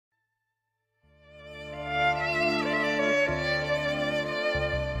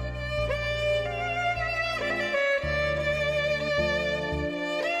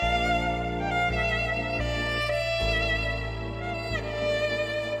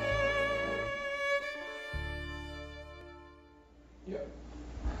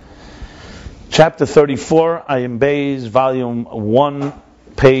Chapter 34, Ayim Beis, Volume 1,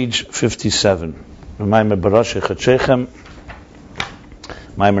 page 57. Maimer Barashich HaChechem,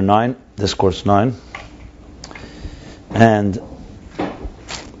 Maimer 9, Discourse 9. And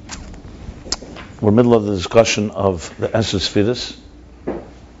we're middle of the discussion of the Esses Fides,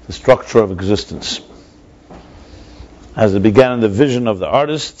 the structure of existence. As it began in the vision of the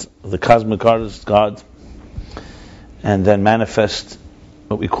artist, the cosmic artist, God, and then manifest,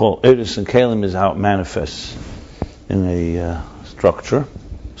 what we call Eris and Kalim is how it manifests in a structure,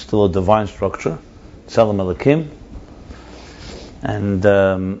 still a divine structure, Tzelem Elokim, and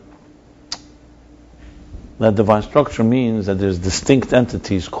that divine structure means that there's distinct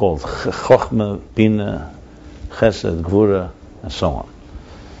entities called Chochmah, Bina, Chesed, Gvura, and so on.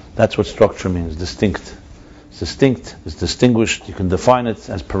 That's what structure means, distinct. It's distinct, it's distinguished, you can define it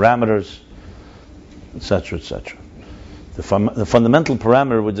as parameters, etc., etc. The fundamental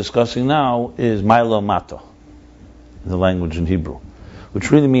parameter we're discussing now is Milo Mato, the language in Hebrew,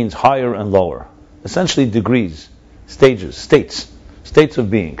 which really means higher and lower. Essentially degrees, stages, states of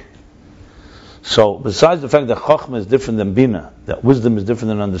being. So besides the fact that Chochmah is different than Bina, that wisdom is different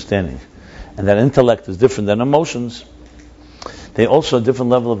than understanding, and that intellect is different than emotions, they also have a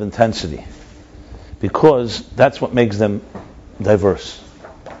different level of intensity, because that's what makes them diverse.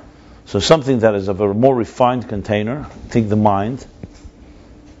 So something that is of a more refined container, think the mind,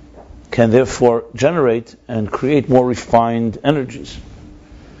 can therefore generate and create more refined energies.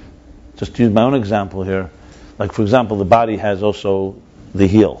 Just to use my own example here, like for example, the body has also the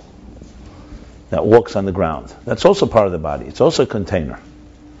heel that walks on the ground. That's also part of the body. It's also a container.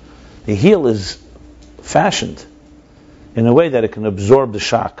 The heel is fashioned in a way that it can absorb the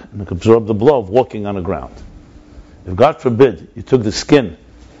shock and it can absorb the blow of walking on the ground. If God forbid you took the skin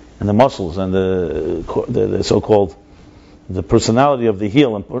and the muscles and the so-called the personality of the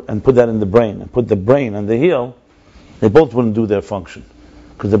heel and put that in the brain, and put the brain and the heel, they both wouldn't do their function,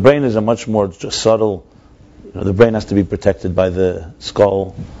 because the brain is a much more just subtle. The brain has to be protected by the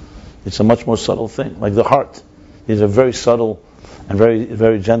skull. It's a much more subtle thing, like the heart. These are very subtle and very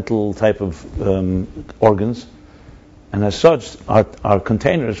very gentle type of organs, and as such are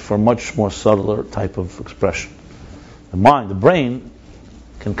containers for much more subtler type of expression. The mind, the brain,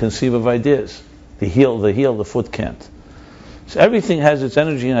 can conceive of ideas. The heel, the foot can't. So everything has its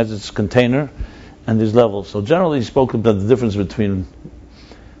energy and has its container and these levels. So generally spoken about the difference between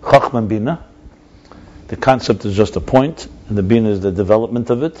Chochmah and Bina. The concept is just a point, and the Bina is the development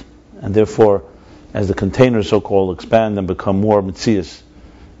of it, and therefore as the containers so-called expand and become more mitzias,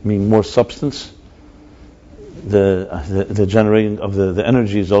 meaning more substance, the generating of the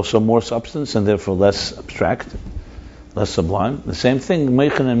energy is also more substance and therefore less abstract, less sublime. The same thing,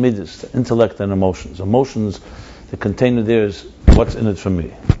 Meichen and Midas, the intellect and emotions. Emotions, the container there is what's in it for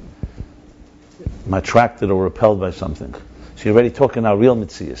me. Am I attracted or repelled by something? So you're already talking now real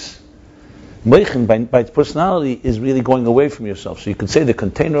mitzias. Meichen, by its personality, is really going away from yourself. So you could say the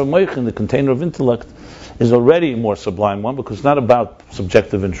container of Meichen, the container of intellect, is already a more sublime one, because it's not about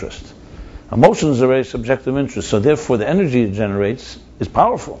subjective interest. Emotions are very subjective interest, so therefore the energy it generates is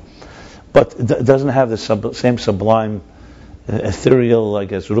powerful. But it doesn't have the same sublime, ethereal, I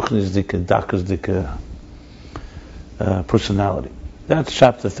guess, ruchnisdike, dakasdike personality. That's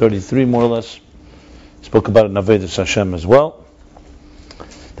chapter 33, more or less. Spoke about it in Avedis Hashem as well.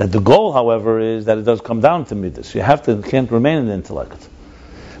 That the goal, however, is that it does come down to midas. You can't remain in the intellect.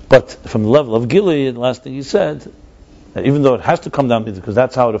 But from the level of Gili, the last thing he said, that even though it has to come down to midas, because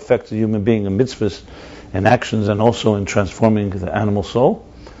that's how it affects a human being in mitzvahs and actions, and also in transforming the animal soul.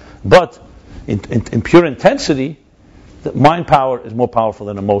 But in pure intensity, the mind power is more powerful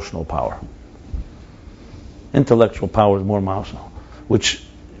than emotional power. Intellectual power is more emotional, which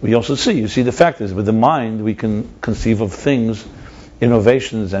we also see. You see the fact is, with the mind, we can conceive of things,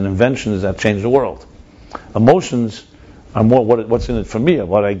 innovations and inventions that change the world. Emotions are more what's in it for me,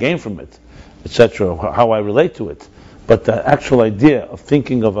 what I gain from it, etc., how I relate to it. But the actual idea of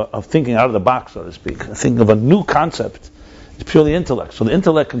thinking of thinking out of the box, so to speak, thinking of a new concept, is purely intellect. So the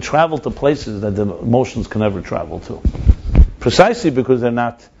intellect can travel to places that the emotions can never travel to, precisely because they're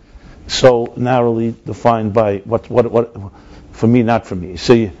not so narrowly defined by what for me, not for me.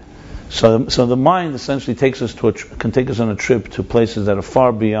 See, so the mind essentially can take us on a trip to places that are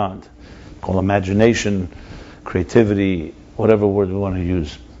far beyond, called imagination, creativity, whatever word we want to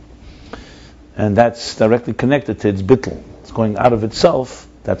use. And that's directly connected to its bittul. It's going out of itself.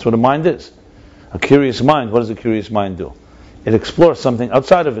 That's what a mind is. A curious mind, what does a curious mind do? It explores something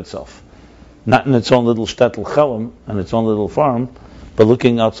outside of itself. Not in its own little shtetl chelam and its own little farm, but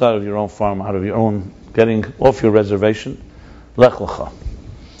looking outside of your own farm, out of your own, getting off your reservation, Lech Lecha.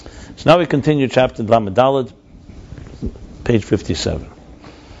 So now we continue chapter Lamed Daled, page 57.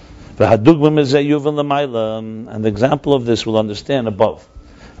 And the example of this we'll understand above.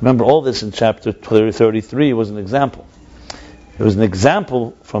 Remember, all this in chapter 33 was an example. It was an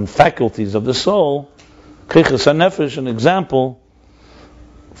example from faculties of the soul, Keiches HaNefesh, an example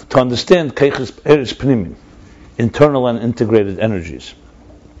to understand Keiches Eretz Pnimim, internal and integrated energies.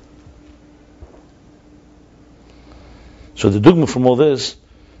 So the dogma from all this,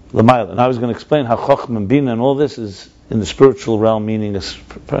 Lamayla, and I was going to explain how Chochmah and Bina and all this is in the spiritual realm, meaning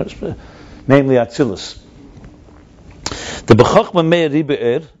namely Atzilus. The B'Chochmah Meir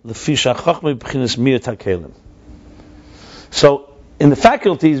Ribe'er, L'Fisha Chochmah B'Chinas Mir Takelim. So in the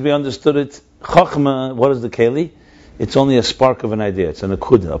faculties we understood it. Chochmah, what is the keli? It's only a spark of an idea. It's an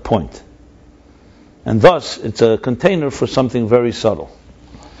akuda, a point, and thus it's a container for something very subtle.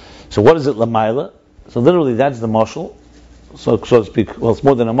 So what is it, Lamayla? So literally that's the mashal. So to speak, well, it's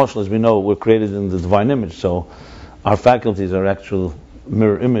more than a mashal, as we know. We're created in the divine image, so our faculties are actual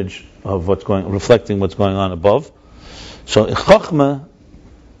mirror image of reflecting what's going on above. So in Chochmah,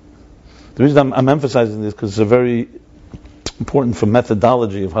 the reason I'm emphasizing this because it's a very important for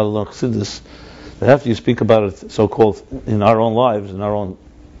methodology of how to learn Chassidus, that after you speak about it, so-called in our own lives, in our own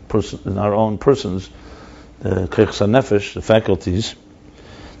persons, the Keiches HaNefesh, the faculties,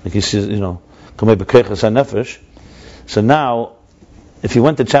 like he says, Kamei B'Keiches HaNefesh. So now, if you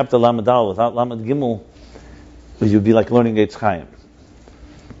went to chapter Lamed Al without Lamed Gimel, you'd be like learning Eitz Chaim.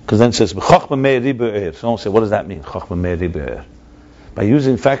 Because then it says, B'Chochmah Meir Ribe'er. Someone say, what does that mean, Chochmah Meir Ribe'er? By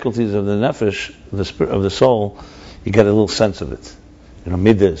using faculties of the Nefesh, the spirit of the soul, you get a little sense of it.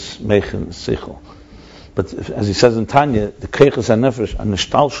 Midas, Mechen, Sichel. But as he says in Tanya, the Keiches HaNefesh are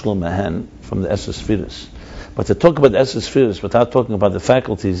nishtalshlu mehen from the Esses Sfiris. But to talk about the Esses Sfiris without talking about the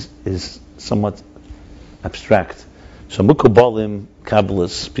faculties is somewhat abstract. So Mukubalim,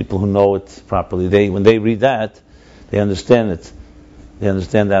 Kabbalists, people who know it properly, when they read that, they understand it. They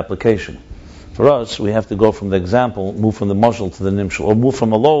understand the application. For us, we have to go from the example, move from the mashal to the nimshal, or move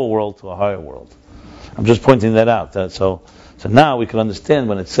from a lower world to a higher world. I'm just pointing that out. So now we can understand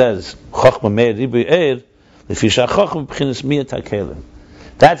when it says Chochmah Meir Ribe'er, L'Fisha Chochmah B'Chinas Mir Takelim.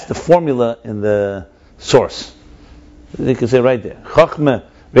 That's the formula in the source. They can say right there. Chochmah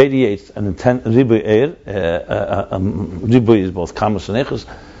radiates an intent. Ribe'er. Ribe is both kamas and echos.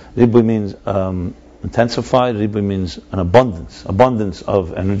 Ribe means intensified. Ribe means an abundance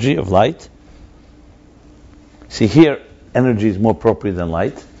of energy, of light. See here, energy is more appropriate than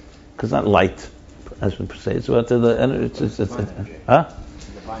light, because not light, as we say, it's about the energy. Huh?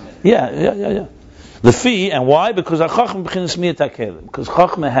 Yeah. The fee, and why? Because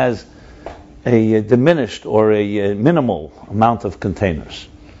Chochmah has a diminished or a minimal amount of containers.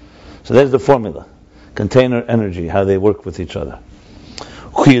 So there's the formula. Container energy, how they work with each other.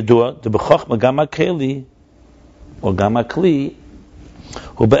 Or Gamma Kli,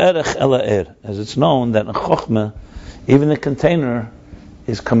 as it's known that in Chochmah, even the container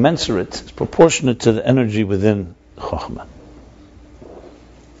is commensurate, it's proportionate to the energy within Chochmah.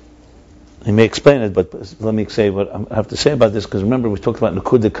 He may explain it, but let me say what I have to say about this, because remember we talked about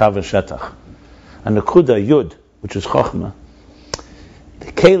Nekuda Kav and Shetach. And Nekuda Yud, which is Chochmah,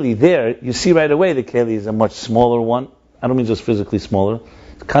 the Keli there, you see right away the Keli is a much smaller one. I don't mean just physically smaller,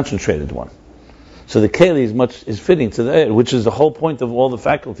 it's a concentrated one. So the Keli is fitting to the air, which is the whole point of all the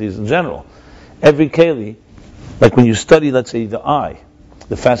faculties in general. Every Keli, like when you study, let's say, the eye,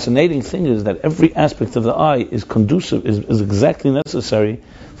 the fascinating thing is that every aspect of the eye is conducive, is exactly necessary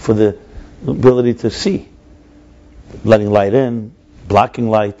for the ability to see. Letting light in, blocking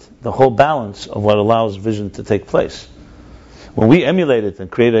light, the whole balance of what allows vision to take place. When we emulate it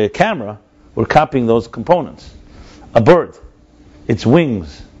and create a camera, we're copying those components. A bird, its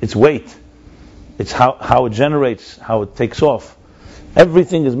wings, its weight, it's how it generates, how it takes off.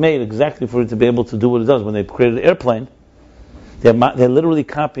 Everything is made exactly for it to be able to do what it does. When they created an airplane, they're literally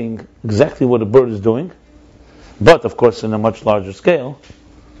copying exactly what a bird is doing, but of course in a much larger scale.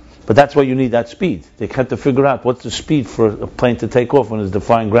 But that's why you need that speed. They had to figure out what's the speed for a plane to take off when it's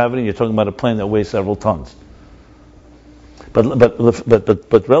defying gravity. You're talking about a plane that weighs several tons.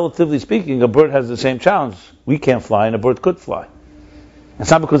 But relatively speaking, a bird has the same challenge. We can't fly, and a bird could fly. It's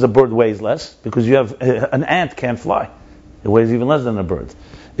not because a bird weighs less, because you have an ant can't fly. It weighs even less than a bird.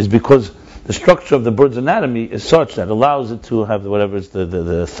 It's because the structure of the bird's anatomy is such that allows it to have whatever is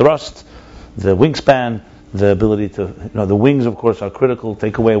the thrust, the wingspan, the ability to, the wings of course are critical.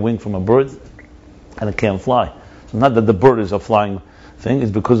 Take away a wing from a bird and it can't fly. It's not that the bird is a flying thing,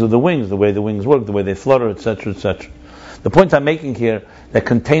 it's because of the wings, the way the wings work, the way they flutter, etc., etc. The point I'm making here, that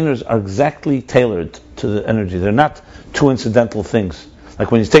containers are exactly tailored to the energy. They're not two incidental things.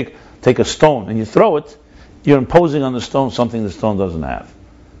 Like when you take a stone and you throw it, you're imposing on the stone something the stone doesn't have.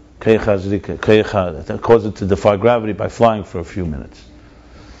 That causes it to defy gravity by flying for a few minutes.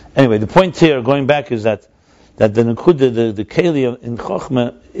 Anyway, the point here, going back, is that the Nekuda, the Keli in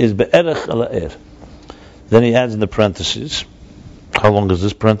Chochmah is Be'erech ala Er. Then he adds in the parentheses. How long is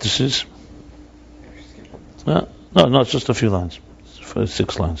this parenthesis? No, it's just a few lines. It's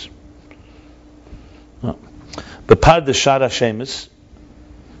 6 lines. No. Bepar the Shara Shemis.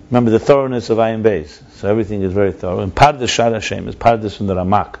 Remember the thoroughness of Ayin Beis. So everything is very thorough. And Par the Shara Shemis, Pardes from the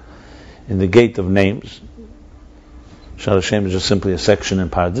Ramak, in the gate of names. Shara Shemis is just simply a section in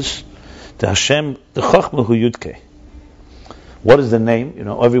Pardes. The Hashem, the Chochmah Hu Yudke. What is the name?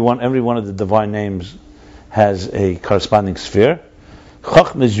 Every one of the divine names has a corresponding sphere.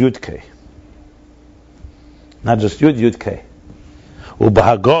 Chochmah is Yudke. Not just Yudke.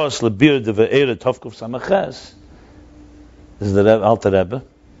 Ubahagos lebir de ve'era tovkuf samaches. This is the Alter Rebbe.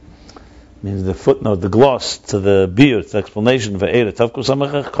 Means the footnote, the gloss to the bir, the explanation of ve'era tovkuf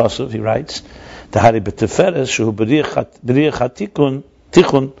samaches. Kosov, he writes, Tahari beteferes shu b'riach hatikun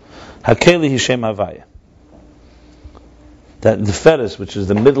tichun hakeli hishem havaya. That the feres, which is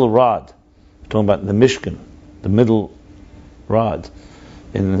the middle rod, talking about the Mishkan, the middle rod.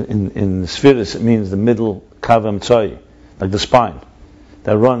 In Spheres, it means the middle kavam tzoi, like the spine,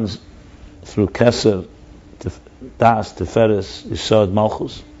 that runs through Keser, Das, Teferes, Yisod,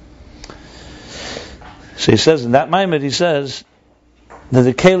 Malchus. So he says, in that Maimed, he says, that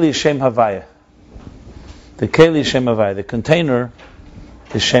the Keli is Shem Havaya. The Keli is Shem Havaya. The container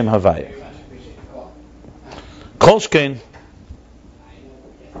is Shem Havaya. Kolshkein,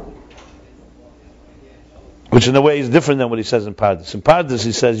 which in a way is different than what he says in Pardes. In Pardes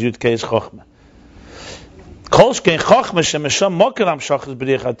he says Yudke is Chochmah. Kolshkein Chochmah shemesham mokeram shachas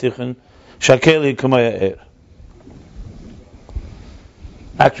b'riach hatichon shakeli kumaya er.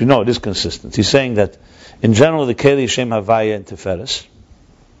 Actually, no, it is consistent. He's saying that in general the Keli is Shem Havaya and Teferes.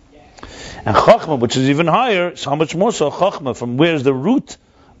 And Chochmah, which is even higher, so how much more so Chochmah, from where's the root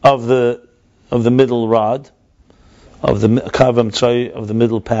of the middle rod, of the kavam tzoi, of the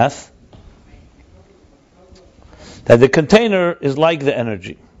middle path, that the container is like the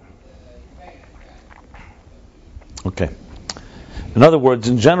energy. Okay. In other words,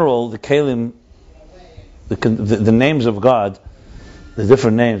 in general, the Kelim, the names of God, the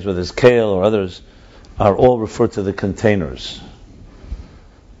different names, whether it's Kale or others, are all referred to the containers.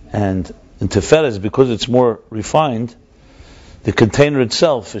 And in Teferes, because it's more refined, the container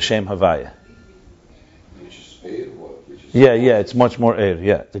itself is Shem Havaya. Which is air, what? It's much more air.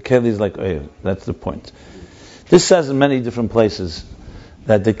 Yeah, the Keli is like air. That's the point. This says in many different places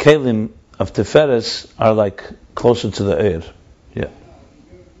that the Kelim of Teferes are like closer to the air. Yeah.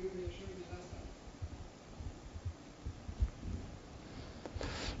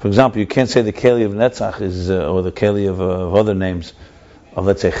 For example, you can't say the Keli of Netzach is, or the Keli of other names, of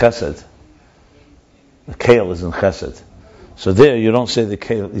let's say Chesed. The Kale is in Chesed. So there you don't say the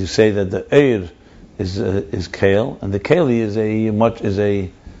Kale, you say that the air is Kale, and the Keli is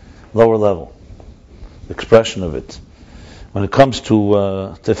a lower level expression of it. When it comes to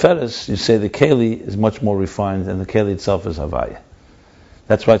Teferes, you say the Keli is much more refined, and the Keli itself is Havaya.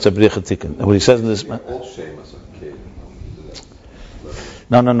 That's why it's a B'riach HaTikun. And what he says in this... All Shemas are Keli.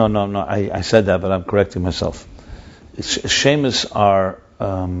 No. I said that, but I'm correcting myself. Shemas are...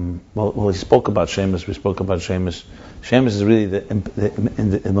 well, he spoke about Shemas. We spoke about Shemas. Shemas is really in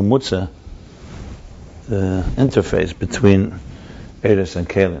the Mamutza, the interface between Eres and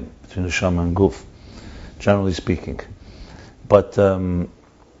Kelim, between the Shama and Guf, generally speaking. But generally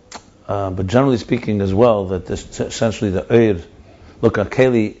speaking as well, that essentially the Eir, look at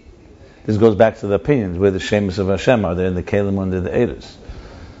Keli, this goes back to the opinions, where the Shemas of Hashem are, they're in the Kelim or they're the Eiris.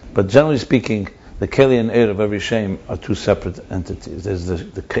 But generally speaking, the Keli and Eir of every Shem are two separate entities. There's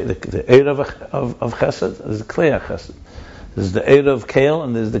the Eir of Chesed, there's the Klei Chesed. There's the Eir of Kale,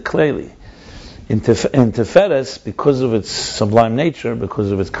 and there's the Klei. In Teferes, because of its sublime nature,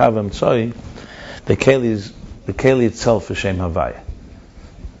 because of its Kavam Tzoi, the Keli itself is Shem Havaya.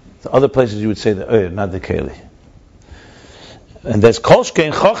 The other places you would say the Eir, not the Keli. And there's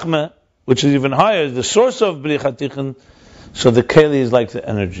Kolshkein Chochmah, which is even higher, the source of B'riach HaTikun, so the Keli is like the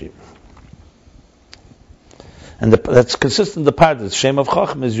energy. And that's consistent the part, the Shem of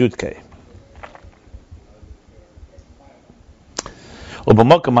Chochmah is Yud-Kei.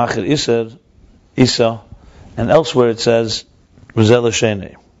 Ubamokam Acher Iser, Isa, and elsewhere it says, Rizel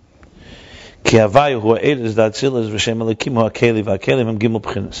Hashenei. Ki Havayu hu ha'eres da'atzilas v'shem Elokim hu ha'keli v'ha'kelim hem gimel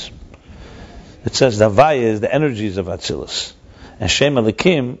b'chinas. it says the Havaya is the energies of Atzilus. And Shem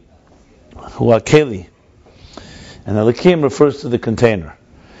Elikim, who are Keli. And Elikim refers to the container.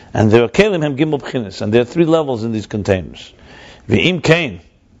 And there are Kelim Hem Gimel B'chinis. And there are 3 levels in these containers. V'im Kain.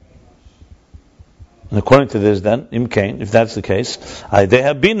 And according to this then, Im Kain, if that's the case, they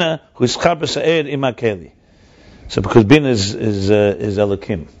have Bina, who is Char B'Sa'ed Ima Keli. So because Bina is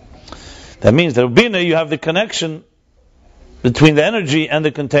Elikim. That means that Bina, you have the connection between the energy and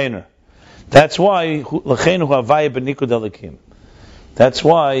the container. That's why L'cheinu Havaya B'nikud Elikim. That's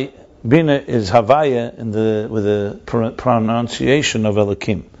why Bina is Havaya with the pronunciation of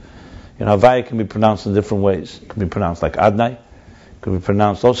Elikim. Havaya can be pronounced in different ways. It can be pronounced like Adnai. It can be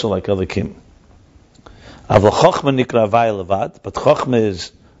pronounced also like Elikim. Aval Chochma Nikra Havaya Levad, but Chochma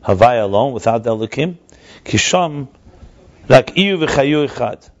is Havaya alone without the Elikim. Kisham Rak Iyu V'chayu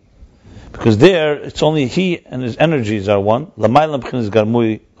Echad. Because there, it's only he and his energies are one. L'maylam B'chinas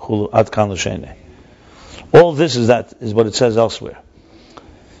Garmui Chulu Ad Kan L'Shene. All this is what it says elsewhere,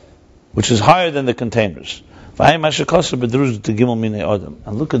 which is higher than the containers. And look at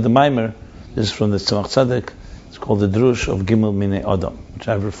the Maimer. This is from the Tzemach Tzedek. It's called the Drush of Gimel Minei Adam, which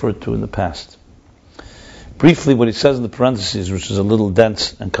I've referred to in the past. Briefly, what he says in the parentheses, which is a little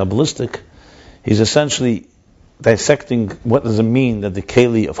dense and Kabbalistic, he's essentially dissecting what does it mean that the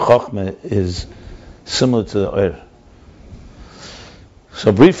Keli of Chochmah is similar to the Oir.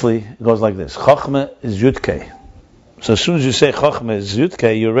 So briefly, it goes like this. Chochmah is Yudkei. So as soon as you say Chochmah is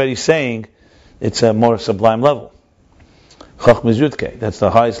Yudkei, you're already saying it's a more sublime level. Chochmah is Yudkei. That's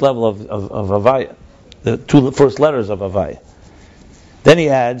the highest level of Havaya. The 2 first letters of Havaya. Then he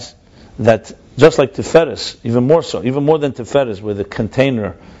adds that just like Tiferes, even more so, even more than Tiferes, where the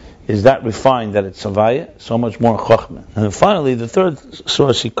container is that refined that it's Havaya, so much more Chochmah. And then finally, the third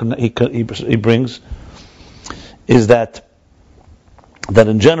source he brings is that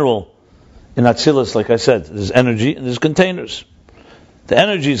in general, in Atzilus, like I said, there's energy and there's containers. The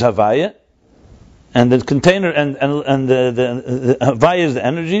energy is Havaya, and the container and the Havaya is the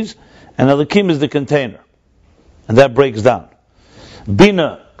energies, and Elikim is the container, and that breaks down.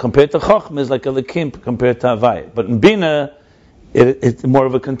 Bina compared to Chochmah is like Elikim compared to Havaya, but in Bina it's more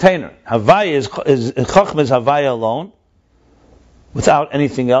of a container. Havaya is Chochmah is Havaya alone, without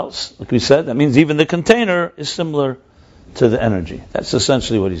anything else. Like we said, that means even the container is similar to the energy. That's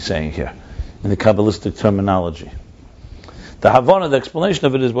essentially what he's saying here in the Kabbalistic terminology. The Havana, the explanation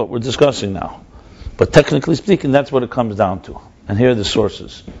of it is what we're discussing now. But technically speaking, that's what it comes down to. And here are the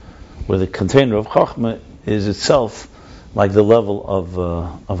sources, where the container of Chochmah is itself like the level of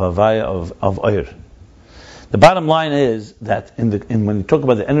Havaya, of Oir. The bottom line is that when you talk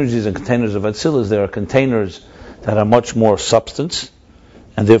about the energies and containers of Atzilus, there are containers that are much more substance,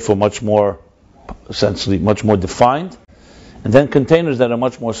 and therefore much more, essentially, much more defined, and then containers that are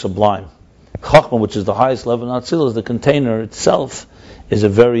much more sublime. Chochmah, which is the highest level in Atzilus, the container itself is a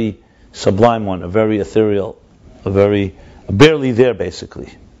very sublime one, a very ethereal, barely there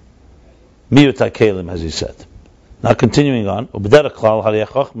basically. Miyut HaKelim, as he said. Now continuing on,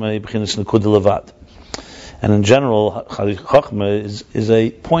 and in general, Chochmah is a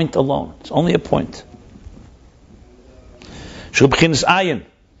point alone. It's only a point.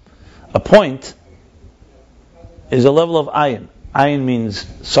 A point is a level of ayin. Ayin means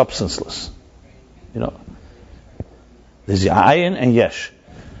substanceless. There's ayin and yesh.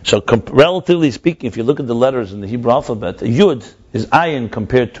 So relatively speaking, if you look at the letters in the Hebrew alphabet, a yud is ayin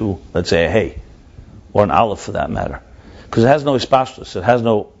compared to, let's say, a hey, or an aleph for that matter. Because it has no ispashtus, it has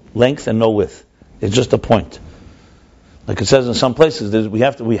no length and no width. It's just a point. Like it says in some places, we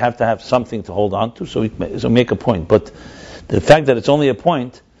have to have something to hold on to, so make a point. But the fact that it's only a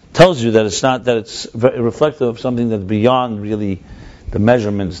point tells you that it's reflective of something that's beyond really the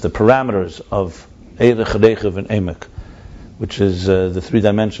measurements, the parameters of Eirech, Rechev, and Emek, which is the 3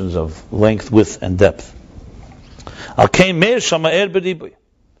 dimensions of length, width, and depth.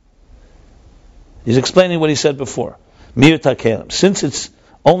 He's explaining what he said before. Since it's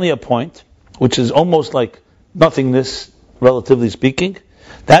only a point, which is almost like nothingness, relatively speaking,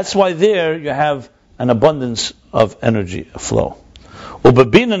 that's why there you have an abundance of energy, a flow. And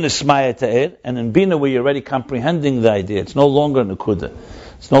in Bina, where you're already comprehending the idea, it's no longer a Nakuda,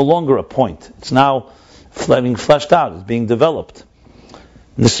 it's no longer a point, it's now being fleshed out, it's being developed.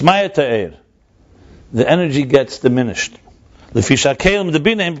 The energy gets diminished.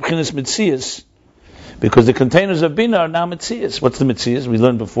 Because the containers of Bina are now Metzias. What's the Metzias? We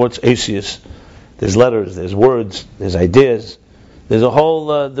learned before, it's Asius. There's letters, there's words, there's ideas. There's a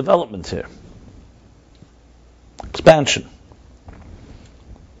whole development here. Expansion.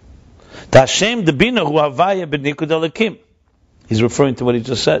 He's referring to what he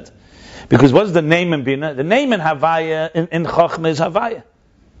just said. Because what's the name in Bina? The name in Havaya, in Chochmah is Havaya,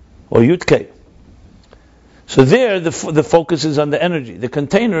 or Yud-Kei. So there, the focus is on the energy. The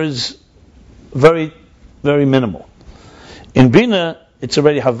container is very, very minimal. In Bina, it's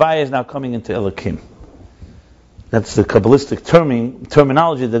already, Havaya is now coming into Elokim. That's the Kabbalistic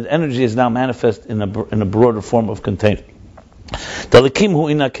terminology that energy is now manifest in a broader form of container. The Elokim hu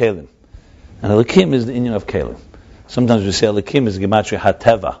ina kelim. And Elokim is the inyan of kelim. Sometimes we say Elokim is Gematria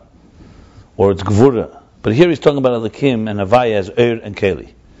Hateva, or it's Gvura. But here he's talking about Elokim and Havaya as and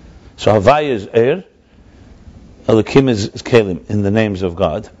Keli. So Havaya is Elokim is Kelim in the names of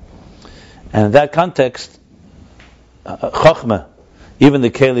God. And in that context, Chochmah, even the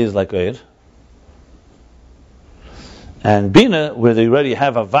Keli is like And Bina, where they already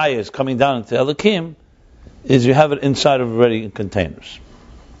have Havayas coming down into Elokim, is you have it inside of already in containers.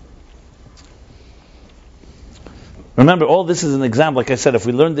 Remember, all this is an example. Like I said, if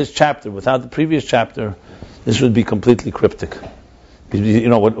we learned this chapter without the previous chapter, this would be completely cryptic. You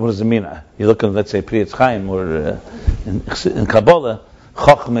know, what does it mean? You look at, let's say, Pri Etz Chaim, or in Kabbalah,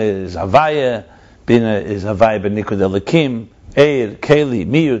 Chochmah is Havaya, Bina is Havaya b'nikud Elokim, Eir, Keli,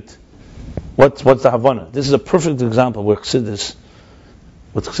 Miyut. What's the Havana? This is a perfect example where Chassidus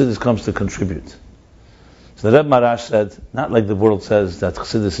comes to contribute. So the Reb Marash said, not like the world says that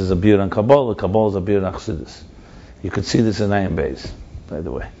Chassidus is a bir on Kabbalah, Kabbalah is a bir on Chassidus. You could see this in Ayin Beis, by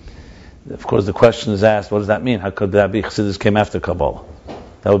the way. Of course, the question is asked, what does that mean? How could that be? Chassidus came after Kabbalah.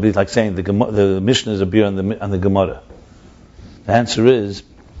 That would be like saying the Mishnah is a bir on the Gemara. The answer is,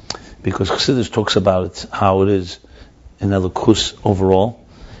 because Chassidus talks about it, how it is in Elokus overall.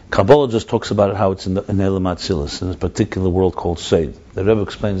 Kabbalah just talks about it, how it's in Elam Atzilus, in this particular world called Seid. The Rebbe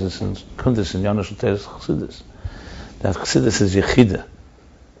explains this in Kuntis, in Yonash Teres Chassidus, that Chassidus is Yechida.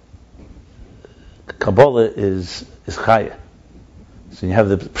 Kabbalah is Chaya. So you have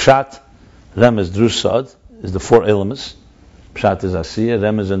the Pshat, Remez, Drush, Sod, is the four elements. Pshat is Asiya,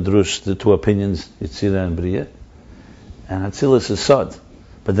 Remez and Drush, the two opinions, Yitzira and Bria. And Atzilus is Sod.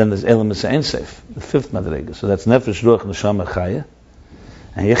 But then there's elements Ein Seif, the fifth Madrega. So that's Nefesh, Ruach, Neshama, Chaya.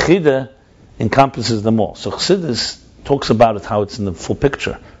 And Yechida encompasses them all. So Chassidus talks about it, how it's in the full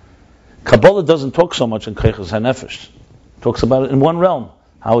picture. Kabbalah doesn't talk so much in Keiches HaNefesh. It talks about it in one realm,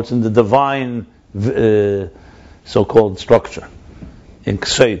 how it's in the divine so-called structure in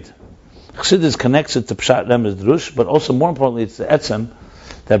Kseid. Chassidus connects it to Pshat, Remez, Drush, but also more importantly it's the Etzem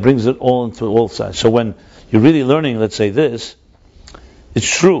that brings it all into all sides. So when you're really learning, let's say this, it's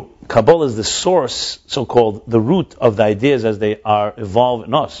true, Kabbalah is the source, so-called the root of the ideas as they are evolved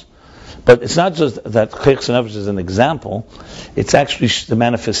in us. But it's not just that Keiches HaNefesh is an example, it's actually the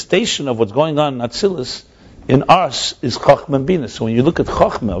manifestation of what's going on in Atzilus in us is Chochmah and Bina. So when you look at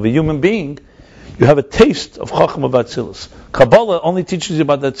Chochmah of a human being, you have a taste of Chochmah of Atzilus. Kabbalah only teaches you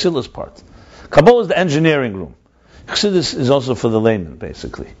about the Atzilus part. Kabbalah is the engineering room. Chassidus is also for the layman,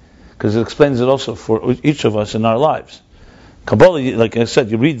 basically, because it explains it also for each of us in our lives. Kabbalah, like I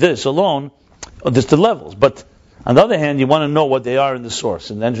said, you read this alone, there's the levels, but on the other hand, you want to know what they are in the source,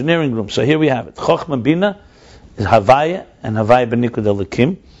 in the engineering room. So here we have it. Chochmah Bina is Havaya, and Havaya b'nikud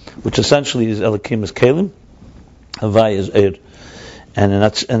Elokim, which essentially is Elokim is Kelim, Havaya is Eir. And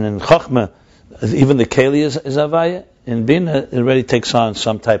in Chochmah, even the Keli is Havaya. In Bina, it already takes on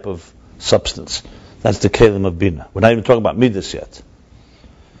some type of substance. That's the Kelim of Bina. We're not even talking about Midas yet.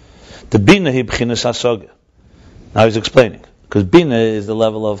 The Bina hi b'chinas hasoga. Now he's explaining, because Bina is the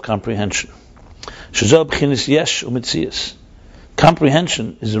level of comprehension. Shezeh b'chinas yesh u'mitzias.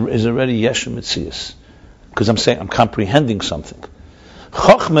 Comprehension is already yesh u'mitzias, because I'm comprehending something.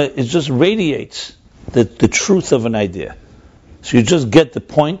 Chochmah is just radiates the truth of an idea. So you just get the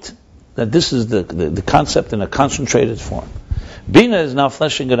point that this is the concept in a concentrated form. Bina is now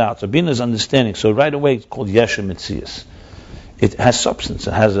fleshing it out. So Bina is understanding. So right away it's called Yesh Mitzias. It has substance.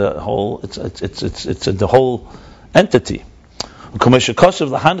 It has a whole. It's the whole entity. Like it says,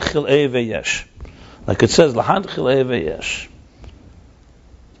 Lahanchil Eve Yesh.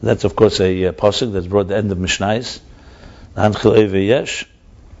 That's of course a pasuk that's brought at the end of Mishnayos. Lahanchil Eve Yesh.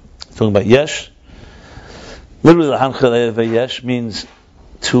 Talking about Yesh. Literally, Lahanchil Eve Yesh means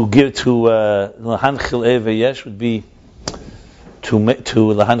to give to Lahanchil Eve Yesh would be to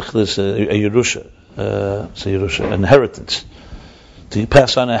Lahanchil is a Yerusha, inheritance. To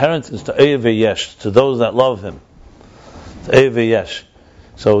pass on inheritance to Eve Yesh, to those that love him. To Eve Yesh.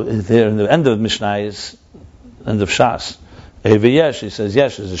 So there in the end of Mishnah is end of Shas. Eve Yesh, he says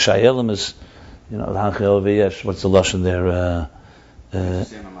Yesh is a Shayelim is, Lahanchil Eve Yesh. What's the lashon there?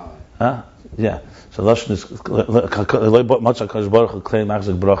 Yeah. So lashon is Matzah Kadosh Baruch Hu Klei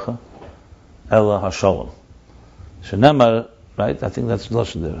Machzik Bracha Ela Hashalom. Shenemar right? I think that's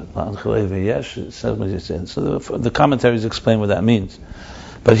Lashon there. So the commentaries explain what that means.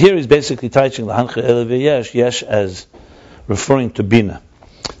 But here he's basically teaching yesh as referring to Bina.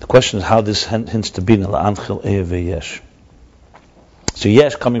 The question is how this hints to Bina, la'anchil yesh. So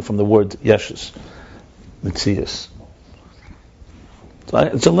yesh coming from the word yeshes, mitzias. So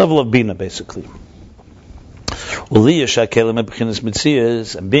it's a level of Bina basically. And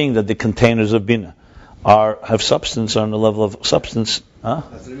being that the containers of Bina have substance, are on the level of substance. That's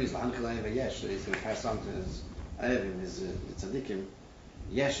what it means. La'anchil yesh. So he's going to pass on to his Erevim, his tzaddikim.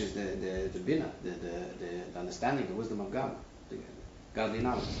 Yesh is the Bina, the understanding, the wisdom of God, the godly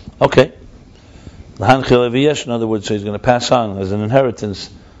knowledge. Okay. Yesh, in other words, so he's going to pass on as an inheritance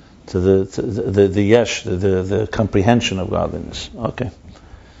to the yesh, the comprehension of godliness. Okay.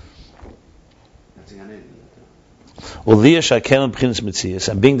 And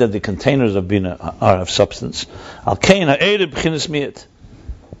being that the containers of Bina are of substance,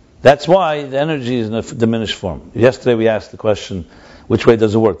 that's why the energy is in a diminished form. Yesterday we asked the question, which way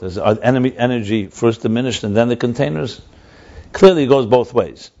does it work? Does energy first diminished and then the containers? Clearly it goes both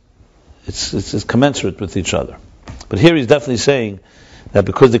ways. It's commensurate with each other. But here he's definitely saying that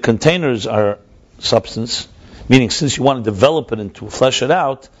because the containers are substance, meaning since you want to develop it and to flesh it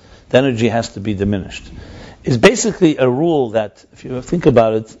out, the energy has to be diminished. It's basically a rule that, if you think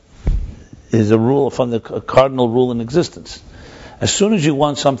about it, is a cardinal rule in existence. As soon as you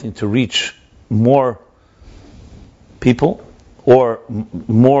want something to reach more people or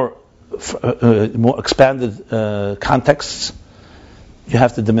more expanded contexts, you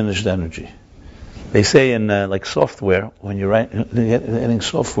have to diminish the energy. They say in like software, when you're writing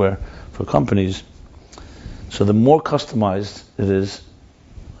software for companies, so the more customized it is,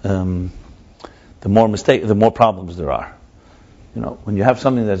 the more problems there are. When you have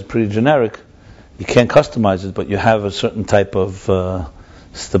something that's pretty generic, you can't customize it, but you have a certain type of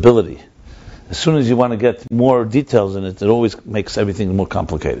stability. As soon as you want to get more details in it, it always makes everything more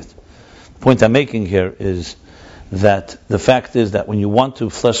complicated. The point I'm making here is that the fact is that when you want to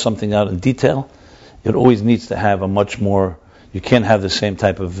flesh something out in detail, it always needs to have a much more, you can't have the same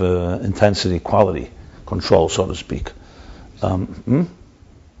type of intensity, quality, control, so to speak. What?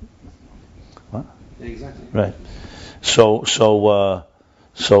 Yeah, exactly. Right. So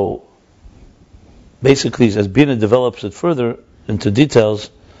basically, as Bina develops it further into details,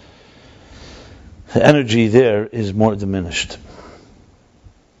 the energy there is more diminished.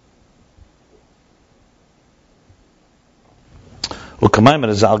 Like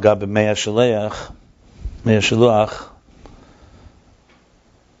Marazal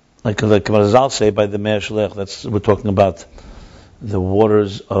say by the Mei Shaleach, that's we're talking about the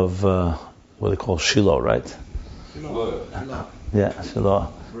waters of what they call Shiloh, right? Shiloh. Yeah,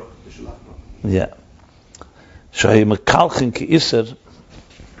 Shiloh. Shiloh. Yeah. Shahi Mekalchin Ki Iser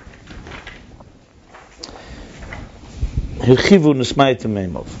Hirchivu Nismayit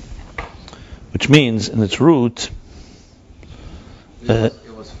Meimov, which means in its root. It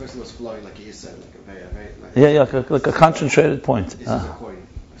was flowing like you said, like a very like a concentrated point. This is a coin.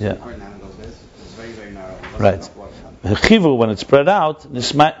 Yeah. It's very, very narrow. Right. Chivu, when it's spread out,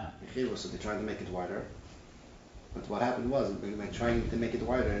 nisma. So they tried to make it wider, but what happened was they were trying to make it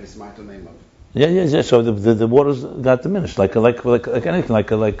wider, and it's Ma'ato Meimov. Yeah. So the waters got diminished, like anything,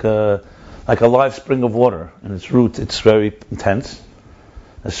 like a live spring of water. In its root, it's very intense.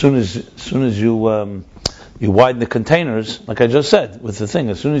 As soon as you widen the containers, like I just said with the thing,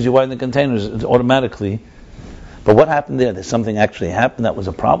 as soon as you widen the containers, it's automatically. But what happened there? Did something actually happen that was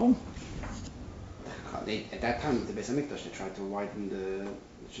a problem? At that time, the Beis Hamikdash, they tried to widen there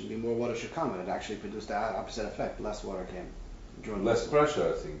should be more water should come, and it actually produced the opposite effect. Less water came. Less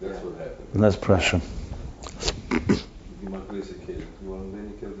pressure, I think. That's what happened. Less pressure. You might raise a kid. You want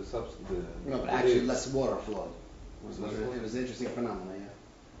to kill the substance. No, but actually less water flowed. It was an interesting phenomenon, yeah.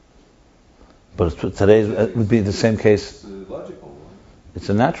 But today it would be the same case. It's a logical one. It's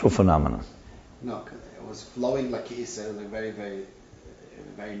a natural phenomenon. No, it was flowing like he said, like very, very,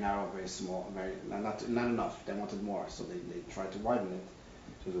 very narrow, very small, very not enough. They wanted more, so they tried to widen it.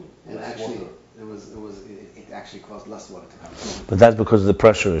 And actually, it actually caused less water to come. But that's because of the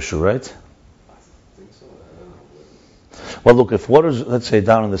pressure issue, right? I think so. I don't know. Well, look, if water's, let's say,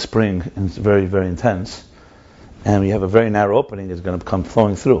 down in the spring and it's very, very intense, and you have a very narrow opening, it's going to come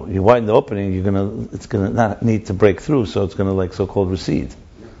flowing through. You widen the opening, it's going to not need to break through, so it's going to like so-called recede.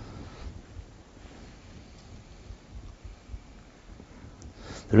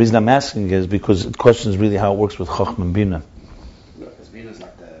 The reason I'm asking is because the question is really how it works with Chochmah and Bina. Because Bina is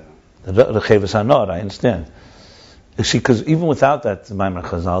like the Rechevas Hanor, I understand. Because even without that, Maimar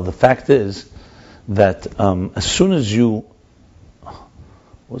Chazal, the fact is that as soon as you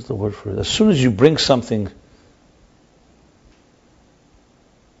what's the word for it? As soon as you bring something,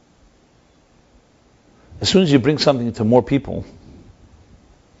 to more people,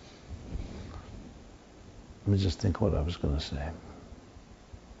 let me just think what I was going to say.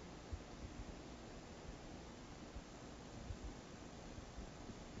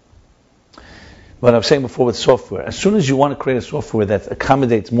 What I was saying before with software, as soon as you want to create a software that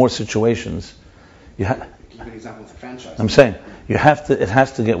accommodates more situations, you have. Give an example of the franchise. I'm saying it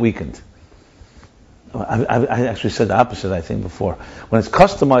has to get weakened. I actually said the opposite, I think, before. When it's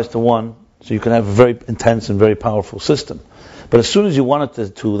customized to one, so you can have a very intense and very powerful system. But as soon as you want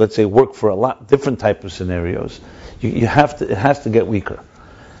it to let's say, work for a lot different type of scenarios, it has to get weaker.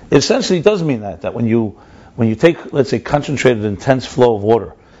 It essentially does mean that when you take, let's say, concentrated, intense flow of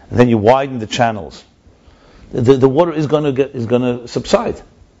water, and then you widen the channels, the water is going to subside.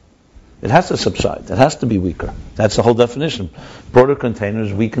 It has to subside. It has to be weaker. That's the whole definition. Broader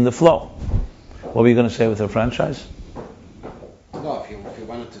containers weaken the flow. What were you going to say with the franchise? No, if you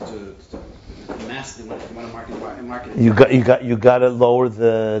wanted to mass, if you want to market you got to lower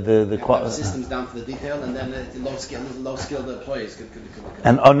the quality. Systems down to the detail, and then the low skilled employees could.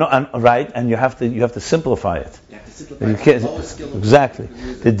 And you have to simplify it. You have to simplify. You can't, exactly.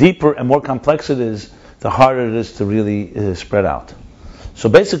 The deeper and more complex it is, the harder it is to really spread out. So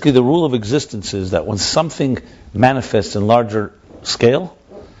basically, the rule of existence is that when something manifests in larger scale,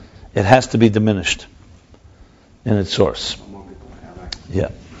 it has to be diminished in its source. Yeah.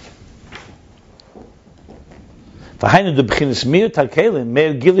 So we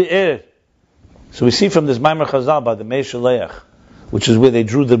see from this Maimer Chazal by the Mei Shaleach, which is where they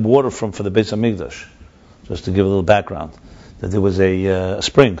drew the water from for the Beis Hamikdash. Just to give a little background, that there was a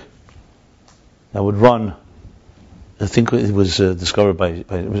spring that would run. I think it was discovered by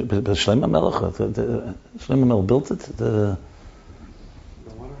Shlomo Melech. Shlomo Melech built it. The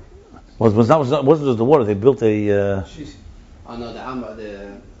water? Wasn't the water. They built a.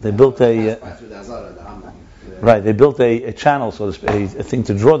 They built a. Right, they built a channel, so to speak, a thing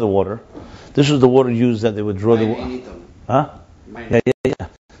to draw the water. This was the water used that they would draw the water. Huh? Yeah.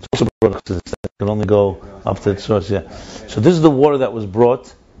 It's also brought that can only go up to the source. Yeah. So this is the water that was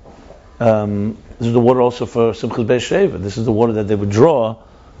brought. This is the water also for Simchas Beis Sheva. This is the water that they would draw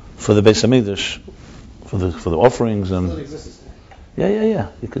for the Beis Hamikdash, for the offerings and.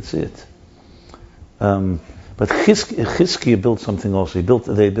 Yeah. You could see it. But Chizkiah built something also.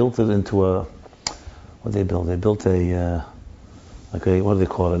 They built it into a. What did they build? They built a what do they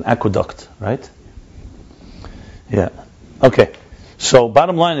call it? An aqueduct, right? Yeah. Okay. So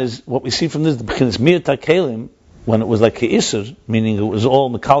bottom line is what we see from this the beginning Miyat HaKelim, when it was like Ke'isr, meaning it was all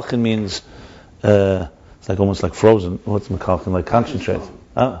Mekalchin means it's like almost like frozen. What's Mekalchin? Like concentrate.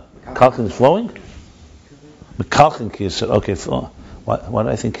 Mekalchin is flowing? Mekalchin Ke'isr. Okay. Why do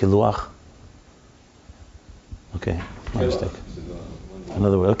I think Kiluach? Okay. My mistake.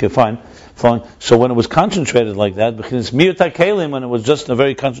 Another way. Okay, fine. So when it was concentrated like that, when it was just in a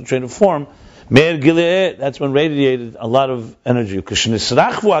very concentrated form, that's when radiated a lot of energy. And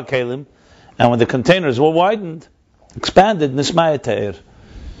when the containers were widened, expanded, the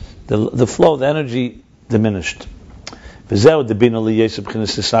flow, the energy diminished. And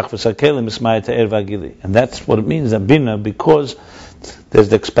that's what it means, that bina, because there's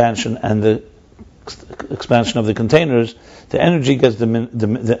the expansion and the expansion of the containers, the energy gets the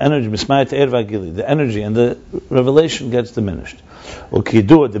energy and the revelation gets diminished. As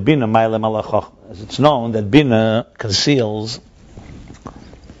it's known that bina conceals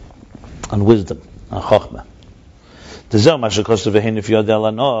on wisdom, on chokhmah. This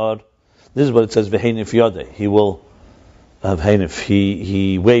is what it says. He will have heinif.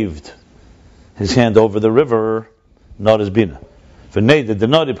 He waved his hand over the river, not as bina. The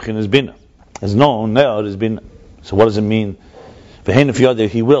not is bina. As known, now is bina. So what does it mean?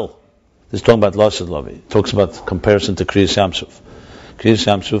 He will. This is talking about Lasad Lavi. It talks about comparison to Kriyas Yamsuf. Kriyas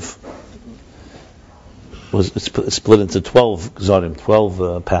Yamsuf was split into 12 Gzarim,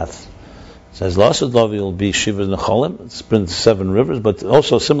 12 paths. It says Lasad Lavi will be Shiva Necholim. It's split into 7 rivers, but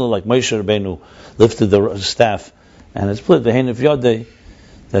also similar like Moshe Rabbeinu lifted the staff, and it's split V'heinif Yodei,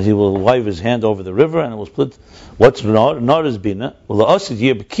 that he will wave his hand over the river, and it will split. What's Nar is Bina? Well, the Asid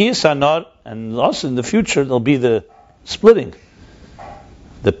here, B'kiyas HaNar, and also in the future there'll be the splitting.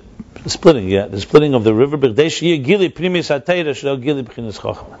 The splitting of the river.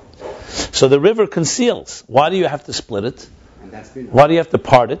 So the river conceals. Why do you have to split it? Why do you have to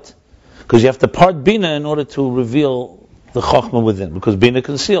part it? Because you have to part Bina in order to reveal the Chokhmah within, because Bina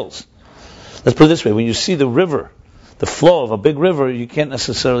conceals. Let's put it this way, when you see the river, the flow of a big river, you can't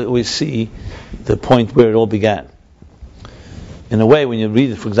necessarily always see the point where it all began. in a way, when you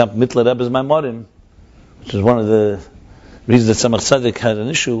read, for example, Mittler Rebbe's Maimorim, which is one of the reasons that Tzemach Tzedek had an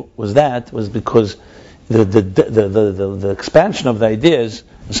issue, was because the expansion of the ideas,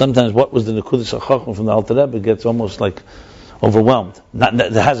 and sometimes what was the Nekudas HaChachma from the Alter Rebbe gets almost like overwhelmed.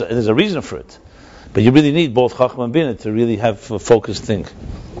 There's a reason for it, but you really need both Chachma and Bina to really have a focused thing.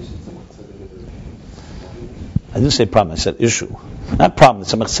 I didn't say problem, I said issue. Not problem.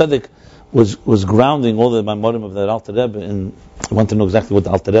 Tzemach Tzedek was grounding all the Maimorim of that Alter Rebbe, and I want to know exactly what the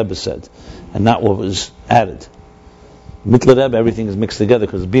Alter Rebbe said, and not what was added. Mittler Rebbe, everything is mixed together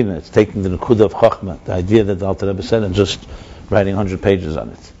because Bina, it's taking the Nekuda of Chachma, the idea that the Alter Rebbe said, and just writing 100 pages on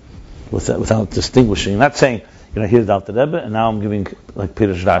it, without distinguishing. Not saying, here's the Alter Rebbe, and now I'm giving like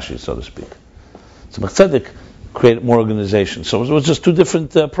Pirush Rashi, so to speak. Tzemach Tzedek created more organization. So it was just two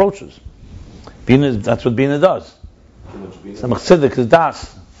different approaches. Bina, that's what Bina does. Tzemach Tzedek is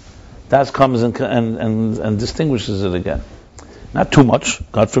Das. Das comes and distinguishes it again. Not too much,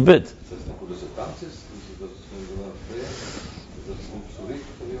 God forbid.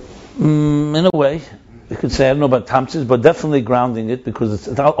 In a way, you could say, I don't know about Tamtzis, but definitely grounding it, because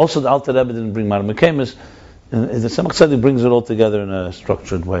it's also the Alter Rebbe didn't bring Mar Mekemis, and the Tzemach Tzedek brings it all together in a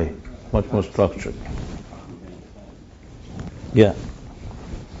structured way, much more structured. Yeah.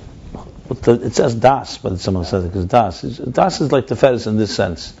 It says Das, but it's Tzemach Tzedek is Das. Das is like the Teferes in this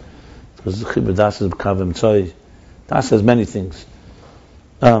sense, because the Chibur Das is Kavim Tzoi. Das has many things.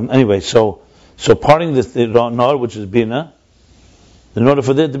 Anyway, so parting the Nor, which is Bina, in order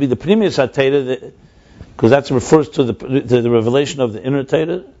for there to be the Pnimius HaTeira, because that refers to the revelation of the inner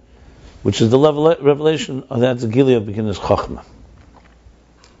Teira, which is the revelation of that Gili of beginner's Chachma.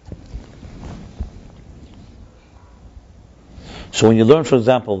 So when you learn, for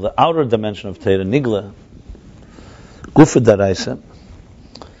example, the outer dimension of Teira, Nigla, Gufa Daraisa,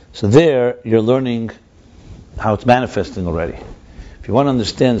 so there you're learning how it's manifesting already. If you want to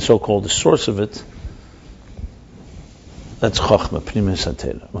understand the so-called the source of it, that's Chachma, Pnimius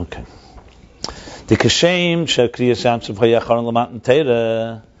HaTeira. Okay. The Kashem Kriyas Yamsuf Hayachar Lamatan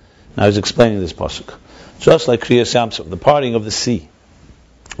Teira. Now he's explaining this pasuk. Just like Kriyas Yamsuf, the parting of the sea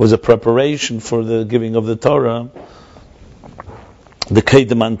was a preparation for the giving of the Torah. The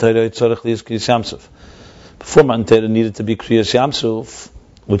Kedem Matan Teira Yitzorach Liyas Kriyas Yamsuf. Before Matan Teira needed to be Kriyas Yamsuf,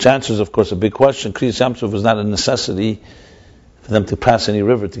 which answers, of course, a big question. Kriyas Yamsuf was not a necessity for them to pass any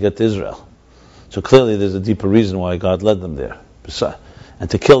river to get to Israel. So clearly there's a deeper reason why God led them there. And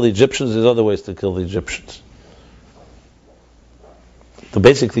to kill the Egyptians, there's other ways to kill the Egyptians. So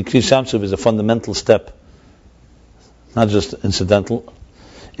basically, Kriyas Yamsuf is a fundamental step, not just incidental.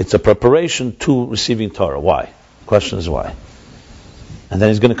 It's a preparation to receiving Torah. Why? The question is why. And then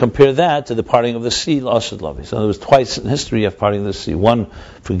he's going to compare that to the parting of the sea, L'Asad Lavi. So there was twice in history of parting of the sea. One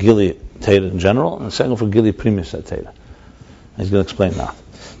for Gili Teira in general, and the second for Gili Pnimius HaTeira. He's going to explain that.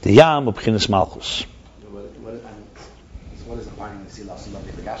 The Yam of B'chinas Malchus. What is the parting of the sea, L'Asad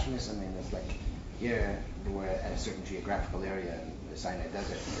Lavi? The Gashmis? I mean, it's like here we're at a certain geographical area in the Sinai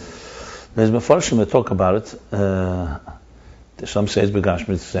Desert. There's Mefarshim that talk about it. Some say it's Begashmi,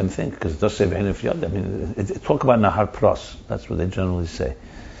 it's the same thing, because it does say V'hinif Yod. I mean, it talk about Nahar Pros. That's what they generally say.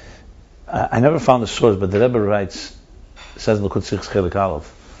 I never found the source, but the Rebbe writes, says in the L'Kutz Chelik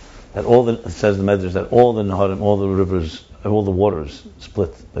Aleph, that it says in the Medrash that all the Naharim, all the rivers, all the waters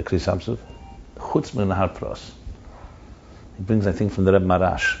split by Kriyas Yamsuf, Chutz min Nahar Pros. He brings, I think, from the Rebbe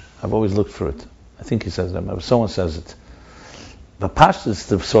Marash. I've always looked for it. I think he says that. Someone says it. But Pashtus,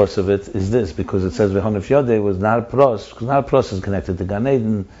 the source of it, is this, because it says V'honef Yodeh was Nahar Pros, because Nahar Pros is connected to Gan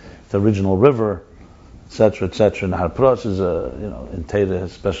Eden, the original river, etc., etc. Nahar Pros is in Teira,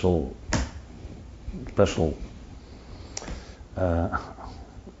 special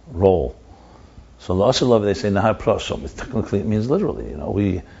role. So L'Asad Lavi, they say Nahar Pros, so technically it means literally.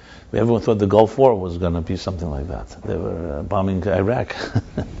 We everyone thought the Gulf War was going to be something like that. They were bombing Iraq.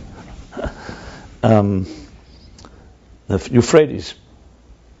 The Euphrates.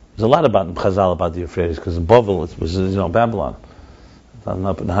 There's a lot about Chazal about the Euphrates, because in Bavel it was Babylon.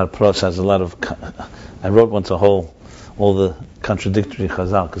 Nahar Pros has a lot of. I wrote once all the contradictory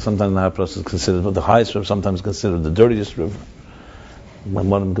Chazal, because sometimes Nahar Pros is considered the highest river, sometimes considered the dirtiest river.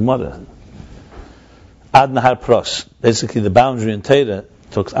 Modern Gemara. Ad Nahar Pros. Basically, the boundary in Teira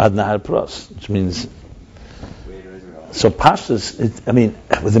took Ad Nahar Pros, which means. So Pashtus,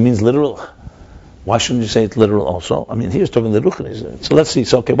 it means literal. Why shouldn't you say it literal also? Here's talking the Ruchnis. So let's see.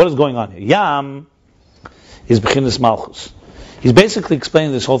 So, what is going on here? Yam is B'chinas Malchus. He's basically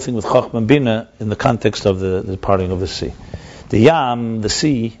explaining this whole thing with Chachma and Bina in the context of the parting of the sea. The Yam, the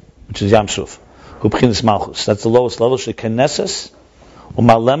sea, which is Yam Suf, Hu B'chinas Malchus. That's the lowest level. Shekeneses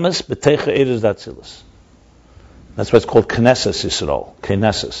u'malemes b'teicha eres datzilus. That's why it's called Knesses Yisrael.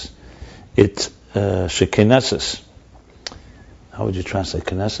 Knesses. Shekeneses. How would you translate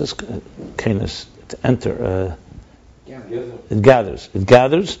Knesses? Kenes, to enter. It gathers. It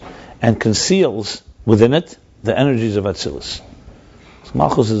gathers and conceals within it the energies of Atzilus. So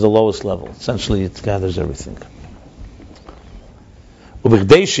Malchus is the lowest level. Essentially, it gathers everything. In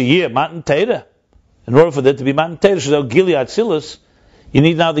order for there to be Matan Torah, Gili Atzilus, you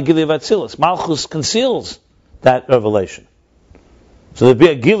need now the Gili of Atzilus. Malchus conceals that revelation. So there'd be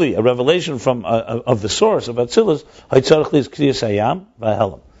a Gili, a revelation from of the source of Atzilus.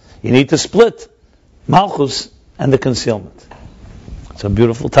 You need to split Malchus and the concealment. It's a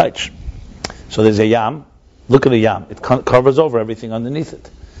beautiful touch. So there's a Yam. Look at a Yam. It covers over everything underneath it.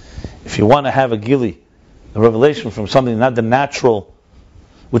 If you want to have a Gili, a revelation from something not the natural,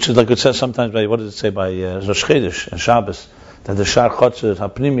 which is like it says sometimes by, what does it say by Rosh Chodesh and Shabbos, that the Shar Chotzer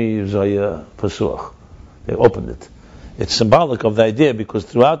Hapnimi Zoya Pasuach. They opened it. It's symbolic of the idea because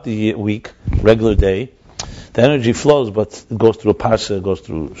throughout the week, regular day, the energy flows, but it goes through a parsa, it goes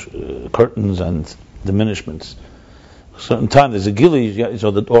through curtains and diminishments. A certain time there's a Gili,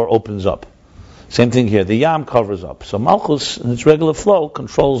 so the door opens up. Same thing here. The Yam covers up. So Malchus, in its regular flow,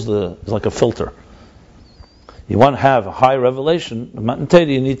 controls it's like a filter. You want to have a high revelation, the Matan Torah,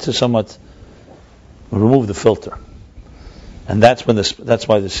 you need to somewhat remove the filter. And that's why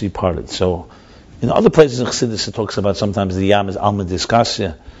the sea parted. So, in other places in Chassidus, it talks about sometimes the Yam is Alma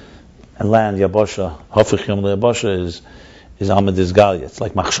Diskasya, and land, Yabosha, Hofich Yom Yabosha is Alma Disgalia. It's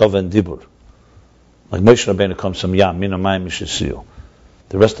like Machshava and Dibur. Like Moshe Rabbeinu comes from Yam, Mina Mayim Mishisiyu.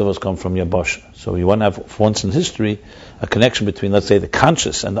 The rest of us come from Yabosha. So you want to have, for once in history, a connection between, let's say, the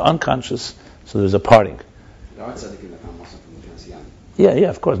conscious and the unconscious, so there's a parting. Yeah,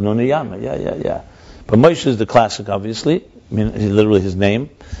 of course, no Niyama, yeah. But Moshe is the classic, obviously. I mean, literally his name.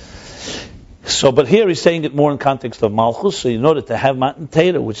 So, but here he's saying it more in context of Malchus. So you know that to have Matan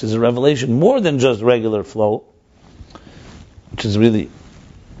Torah, which is a revelation more than just regular flow, which is really,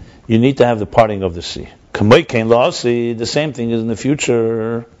 you need to have the parting of the sea. The same thing is in the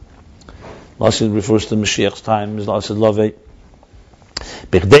future. Lasi refers to Mashiach's time. In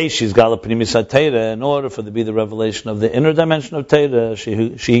order for there to be the revelation of the inner dimension of Torah,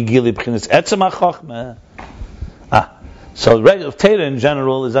 so regular Torah in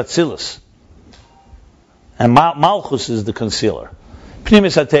general is Atzilus, and Malchus is the concealer.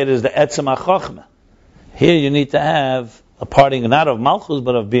 Pnimis HaTorah is the Etzem HaChochmah. Here you need to have a parting not of Malchus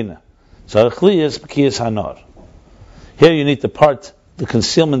but of Bina. So Archlias B'kiyas Hanor. Here you need to part the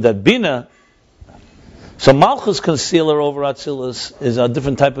concealment that Bina. So Malchus concealer over Atzilus is a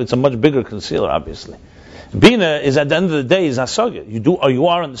different type. It's a much bigger concealer, obviously. Bina is at the end of the day is Asogya. You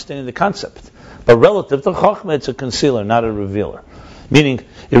are understanding the concept. But relative to Chochmah, it's a concealer, not a revealer. Meaning,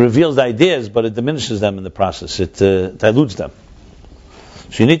 it reveals the ideas, but it diminishes them in the process. It dilutes them.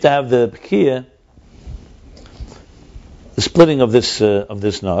 So you need to have the B'kiyah, the splitting of this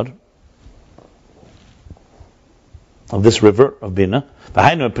nod, of this river of Bina.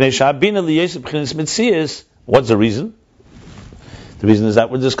 What's the reason? The reason is that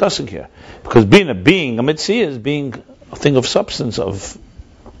we're discussing here. Because Bina, being a Metzias, being a thing of substance, of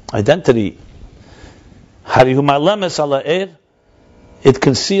identity, it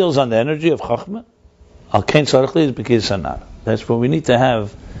conceals on the energy of Chachmah. That's where we need to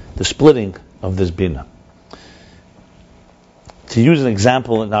have the splitting of this Bina. To use an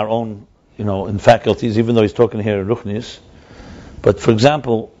example in our own, in faculties, even though he's talking here at Ruchnis, but for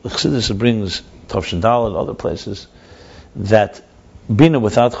example, Chassidus brings Tavshandal and other places that Bina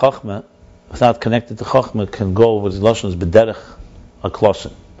without Chachmah, without connected to Chachmah, can go with Lashon B'derech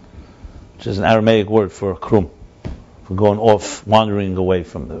HaKlosin, which is an Aramaic word for krum, for going off, wandering away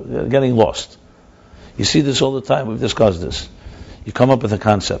from getting lost. You see this all the time. We've discussed this. You come up with a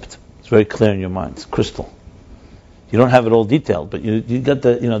concept. It's very clear in your mind. It's crystal. You don't have it all detailed, but you get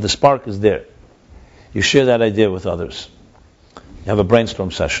the spark is there. You share that idea with others. You have a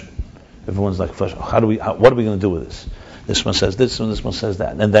brainstorm session. Everyone's like, what are we going to do with this? This one says this, and this one says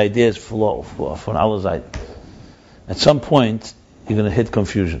that. And the ideas flow from our side. At some point, you're going to hit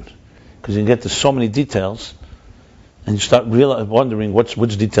confusion. Because you get to so many details, and you start wondering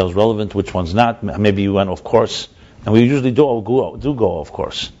which details relevant, which one's not. Maybe you went off course. And we usually do go off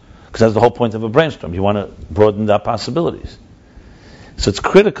course. Because that's the whole point of a brainstorm. You want to broaden the possibilities. So it's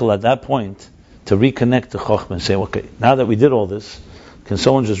critical at that point to reconnect to Chochmah and say, okay, now that we did all this, can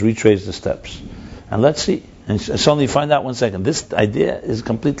someone just retrace the steps? And let's see. And suddenly you find out 1 second, this idea is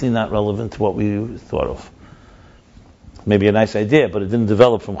completely not relevant to what we thought of. Maybe a nice idea, but it didn't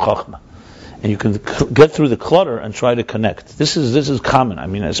develop from Chochmah. And you can get through the clutter and try to connect. This is common. I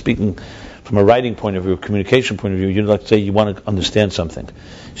mean, I'm speaking from from a writing point of view, communication point of view, you'd like to say you want to understand something.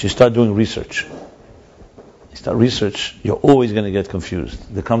 So you start doing research. You start research, you're always going to get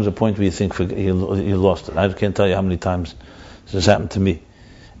confused. There comes a point where you think you lost it. I can't tell you how many times this has happened to me.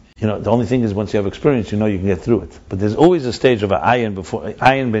 The only thing is once you have experience, you can get through it. But there's always a stage of ayin before,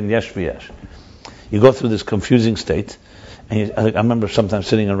 ayin ben yesh v'yesh. You go through this confusing state, and I remember sometimes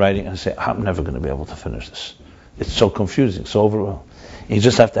sitting and writing and say, I'm never going to be able to finish this. It's so confusing, so overwhelming. You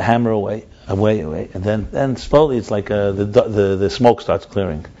just have to hammer away, and then slowly it's like the smoke starts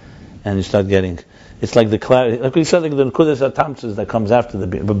clearing, and you start getting. It's like the clarity, like we said, like the Nekudas HaTamtzis that comes after the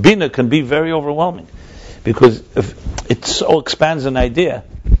Bina. But Bina can be very overwhelming, because if it so expands an idea.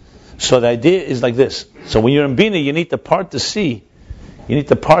 So the idea is like this. So when you're in Bina, you need to part the sea, you need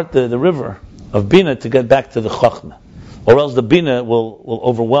to part the river of Bina to get back to the Chochmah, or else the Bina will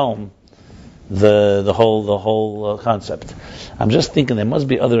overwhelm the whole concept. I'm just thinking there must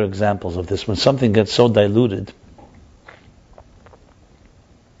be other examples of this when something gets so diluted.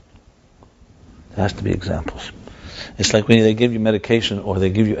 There has to be examples. It's like when they give you medication or they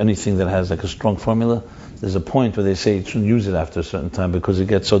give you anything that has like a strong formula. There's a point where they say you shouldn't use it after a certain time because it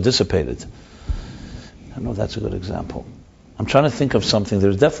gets so dissipated. I know that's a good example. I'm trying to think of something.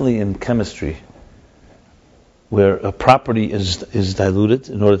 There's definitely in chemistry where a property is diluted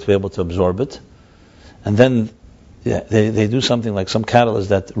in order to be able to absorb it, and then they do something like some catalyst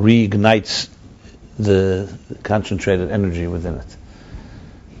that reignites the concentrated energy within it.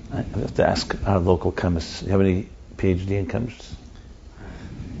 I have to ask our local chemists. Do you have any PhD in chemistry?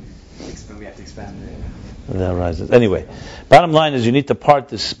 We have to expand it. That arises. Anyway, bottom line is you need to part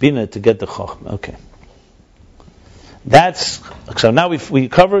the Bina to get the Chochmah. Okay. So now we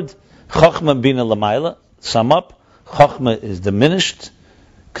covered Chochmah Bina Lamaila. Sum up, Chochmah is diminished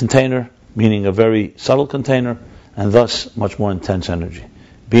container, meaning a very subtle container, and thus much more intense energy.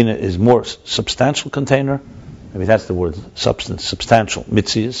 Bina is more substantial container, maybe that's the word, substantial,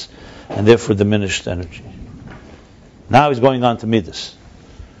 mitzias, and therefore diminished energy. Now he's going on to Midas.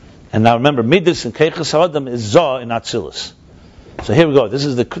 And now remember, Midas and Keiches HaAdam is Zoh in Atzilus. So here we go. This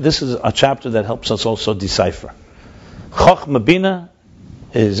is a chapter that helps us also decipher. Chochmah Bina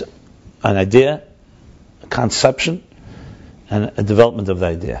is an idea, a conception, and a development of the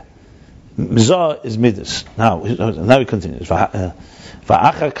idea. Zoh is Midas. Now he continues.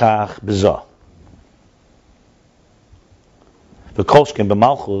 Va'achar kach b'Zoh. V'kolshkem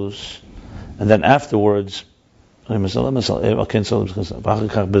b'malchus, and then afterwards. And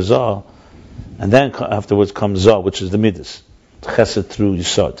then afterwards comes Zoh, which is the Midas, Chesed through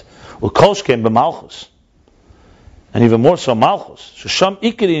Yisod. Ukolshkem b'Malchus, and even more so Malchus. Sham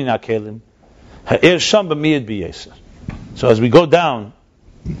ikiri nakelim, ha'er sham b'miyad b'yeser. So as we go down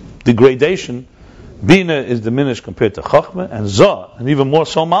the gradation, Bina is diminished compared to Chochmah, and Zoh, and even more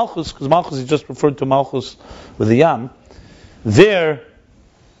so Malchus, because Malchus is just referred to Malchus with the Yam. There,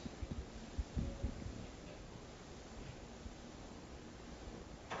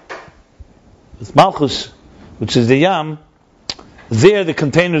 with Malchus, which is the Yam, there the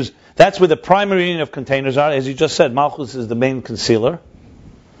containers, that's where the primary unit of containers are. As you just said, Malchus is the main concealer.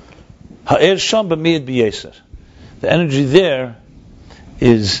 Ha'er sham b'miyad b'yeser. The energy there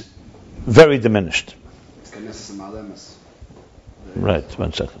is very diminished. Right,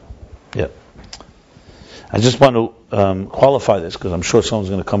 1 second. Yeah. I just want to qualify this because I'm sure someone's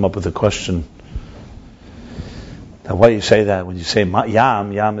going to come up with a question. Now, why do you say that? When you say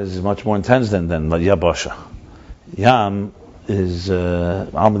Yam is much more intense than Yabasha. Yam is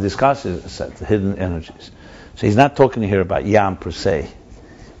Alma discusses the hidden energies. So he's not talking here about Yam per se.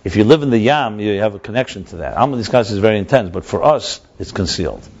 If you live in the Yam, you have a connection to that. Alma discusses is very intense, but for us, it's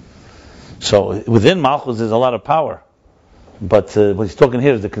concealed. So within Malchus, there's a lot of power. But what he's talking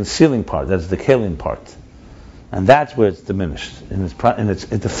here is the concealing part. That's the kalim part. And that's where it's diminished. And it's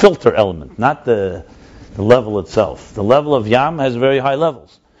the filter element, not the level itself. The level of Yam has very high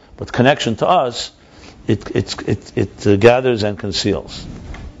levels, but connection to us, it gathers and conceals,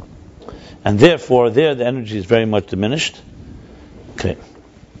 and therefore there the energy is very much diminished. Okay.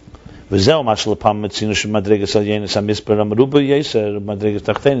 He's now going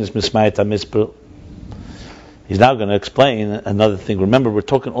to explain another thing. Remember, we're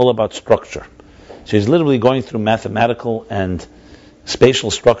talking all about structure. So he's literally going through mathematical and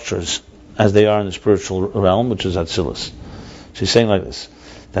spatial structures as they are in the spiritual realm, which is Atzilus. So he's saying like this,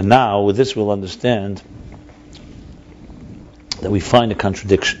 that now with this we'll understand that we find a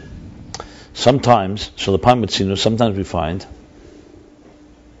contradiction. Sometimes we find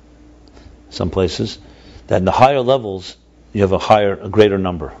some places that in the higher levels you have a greater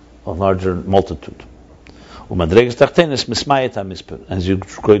number, a larger multitude. As you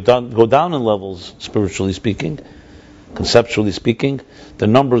go down in levels, spiritually speaking, conceptually speaking, the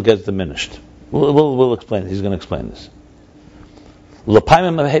number gets diminished. We'll explain. He's going to explain this.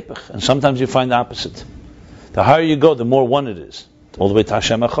 And sometimes you find the opposite. The higher you go, the more one it is, all the way to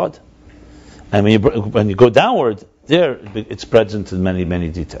Hashem Echad. And when you go downward, there it spreads into many, many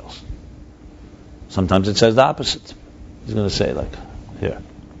details. Sometimes it says the opposite. He's going to say like here.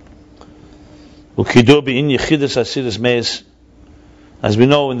 As we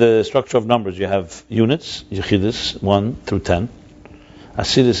know in the structure of numbers, you have units, Yechidus, 1 through 10.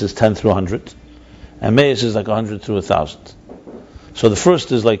 Asidus is 10 through 100. And Meis is like 100 through 1,000. So the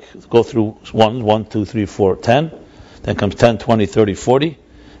first is like, go through 1, 2, 3, 4, 10. Then comes 10, 20, 30, 40.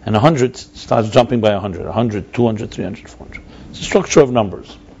 And 100 starts jumping by 100. 100, 200, 300, 400. It's the structure of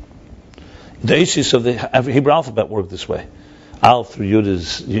numbers. The Isis of the Hebrew alphabet work this way. Al through Yud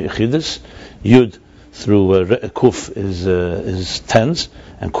is Yechidus. Yud through Kuf is tens.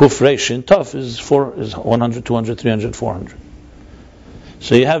 And Kuf Reish in Tov is 100, 200, 300, 400.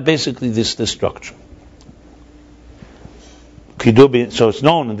 So you have basically this structure. So it's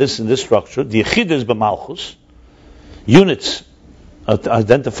known in this structure. The Yechidus b'Malchus. Units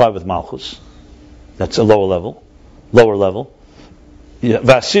identified with Malchus. That's a lower level.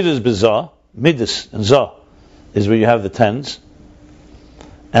 Vasidus b'Zah. Midas and Zah is where you have the tens.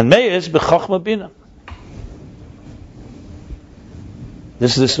 And Meis b'Chochma Bina.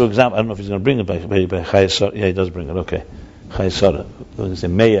 This is an example. I don't know if he's going to bring it by Chayesara. Yeah, he does bring it. Okay. Chayesara. When say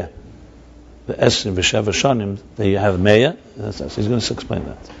Meya, the Esrim v'Sheva Shanim, there you have Meya. He's going to explain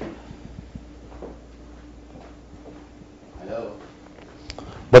that. Hello.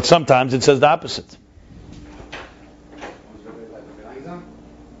 But sometimes it says the opposite.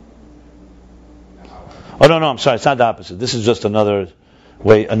 Oh no, I'm sorry. It's not the opposite. This is just another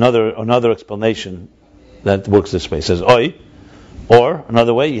way, another explanation that works this way. It says Oi, or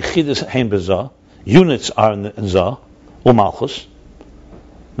another way, Yechidus Heim B'Zah. Units are in Zah, U'Malchus.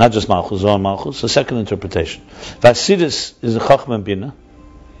 Not just Malchus, Zah and Malchus. The second interpretation. Vasidus is a Chachma and Bina.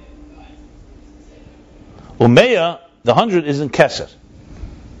 Umeya, the 100 is in Keser.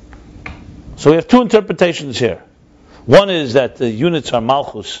 So we have two interpretations here. One is that the units are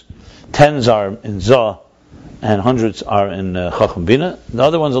Malchus, tens are in Zah, and hundreds are in Chacham Bina. The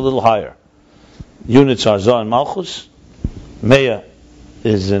other one's a little higher. Units are Zah and Malchus. Meya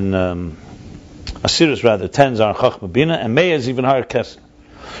is in Asirus rather. Tens are in Chacham Bina, and Meya is even higher Keser.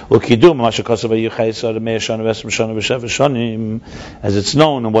 As it's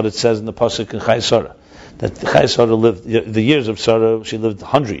known and what it says in the pasuk in Chayesara, that Chayesara lived the years of Sarah. She lived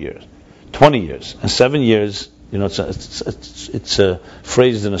 100 years, 20 years, and 7 years. You know, it's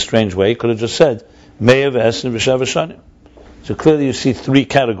phrased in a strange way. It could have just said Me'ev Esrim V'Sheva Shanim. So clearly you see three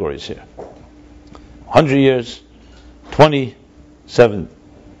categories here: 100 years, 27.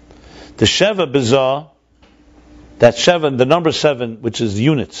 The Sheva B'Zah, that Sheva, the number 7, which is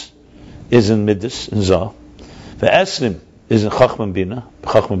units, is in Midas, in Zah. The Esrim is in Chachma Bina,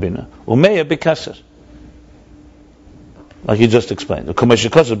 Umeya B'Keser. Like you just explained. Like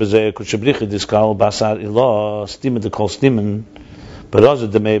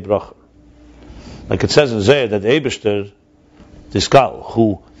it says in Zayah that the Eibishter, Diskal,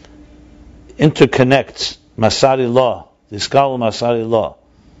 who interconnects Masari law, Diskal Masari law,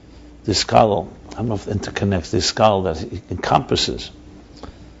 Diskal, I don't know if interconnects, Diskal that it encompasses.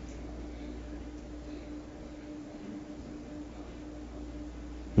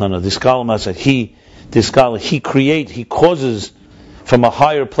 No, Diskal Masari, he causes from a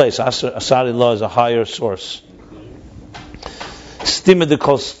higher place. Asari law is a higher source. Stima de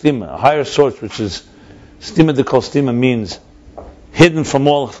kol stima, a higher source, which is stima de kol stima means hidden from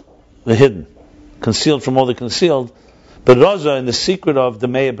all the hidden, concealed from all the concealed. But Raza in the secret of the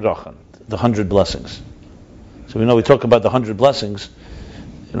Me'eh Brachan, the 100 blessings. So we talk about the 100 blessings,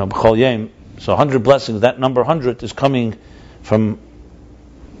 B'chol Yom. So 100 blessings, that number 100 is coming from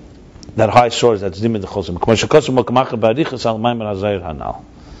that high source, that's Dimid Chosim.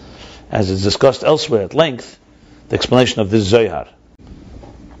 As is discussed elsewhere at length, the explanation of this Zohar,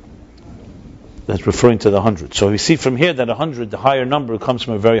 that's referring to the 100. So we see from here that 100, the higher number, comes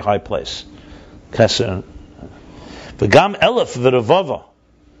from a very high place. Keser. V'gam elef v'revava.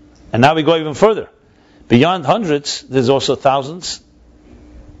 And now we go even further. Beyond hundreds, there's also thousands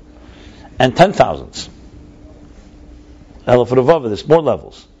and 10,000s. Elef v'revava, there's more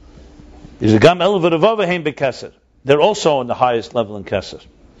levels. They're also on the highest level in Keser.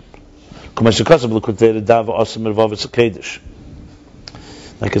 Like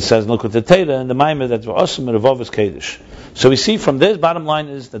it says in Likutei Torah and the Maimer that V'asim Mervav is Kedish. So we see from this, bottom line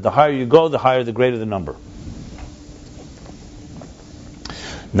is that the higher you go, the higher, the greater the number.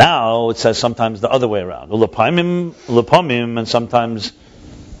 Now it says sometimes the other way around. Ulapamim, and sometimes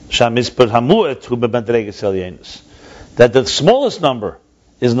shamispur hamuet hu b'madreges elyenus. That the smallest number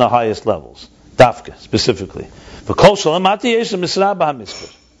is in the highest levels. Dafka, specifically. V'kol shalamati yesh misra b'hamispur.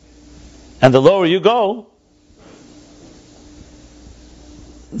 And the lower you go,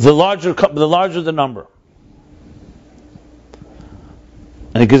 the larger the number.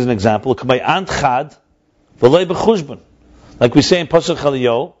 And he gives an example. Like we say in Pasuk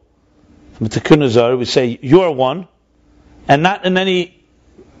Chaliyo, from Tikkun Azar, we say, you are one, and not in any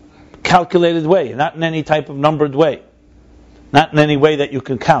calculated way, not in any type of numbered way, not in any way that you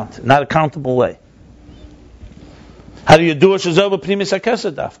can count, not a countable way. How do you do it?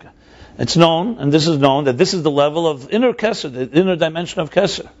 It's known, and this is known, that this is the level of inner Keser, the inner dimension of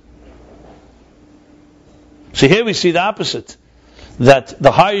Keser. So here we see the opposite. That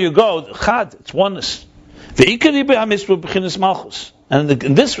the higher you go, chad, it's oneness. And in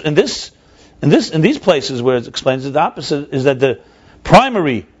these places where it explains the opposite, is that the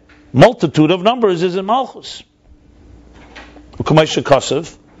primary multitude of numbers is in Malchus.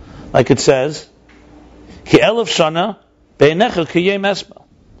 Like it says,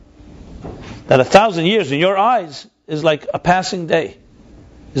 that 1,000 years in your eyes is like a passing day,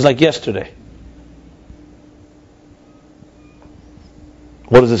 is like yesterday.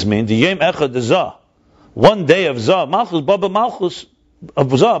 What does this mean? The Yom Echad Zah, 1 day of Zah, Malchus, Baba Malchus,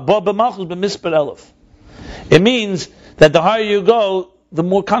 of Zah, Baba Malchus, B'misper Elef. It means that the higher you go, the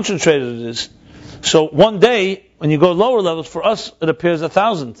more concentrated it is. So 1 day, when you go lower levels, for us it appears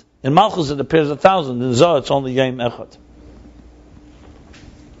 1,000. In Malchus it appears 1,000. In Zah it's only Yom Echad.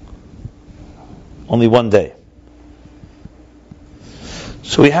 Only 1 day.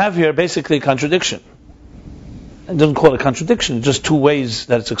 So we have here basically a contradiction. It doesn't call it a contradiction, it's just two ways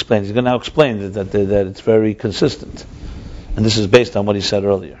that it's explained. He's going to now explain that it's very consistent. And this is based on what he said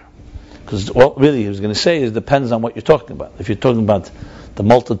earlier. Because what really he was going to say is, it depends on what you're talking about. If you're talking about the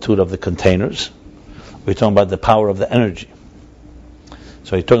multitude of the containers, or you're talking about the power of the energy.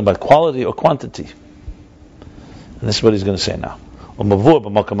 So you're talking about quality or quantity. And this is what he's going to say now.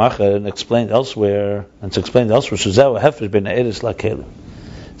 And explained elsewhere,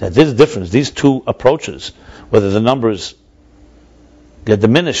 that there's a difference. These two approaches, whether the numbers get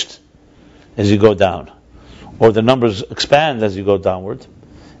diminished as you go down, or the numbers expand as you go downward,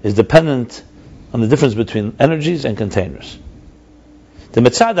 is dependent on the difference between energies and containers. The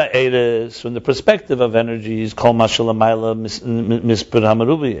Metzada Eres, from the perspective of energies, Kol Mashalamayla Mispir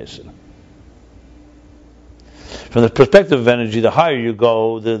Hamarubi Yesir. From the perspective of energy, the higher you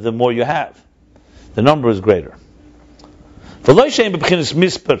go, the more you have. The number is greater. Which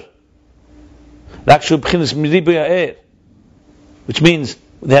means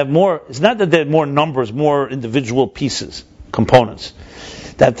they have more. It's not that they have more numbers, more individual pieces, components.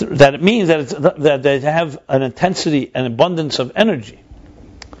 That it means that they have an intensity and abundance of energy.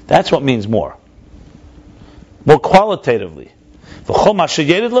 That's what means more. More qualitatively. From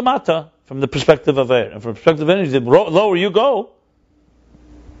the perspective of air, and from the perspective of energy, the lower you go,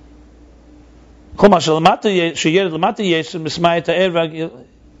 the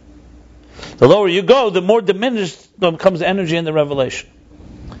lower you go, the more diminished becomes the energy in the revelation.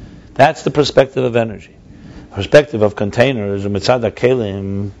 That's the perspective of energy. The perspective of containers, the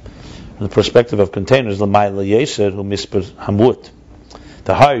perspective of containers, the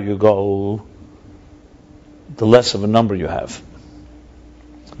higher you go, the less of a number you have.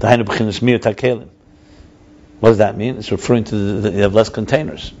 What does that mean? It's referring to you have less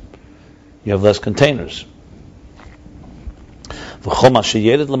containers. You have less containers. And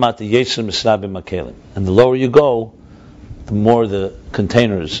the lower you go, the more the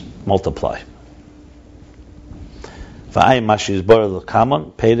containers multiply.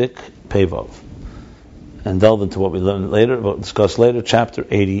 And delve into what we learned later, what we'll discuss later, chapter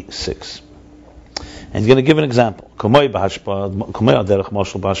 86. And he's going to give an example. For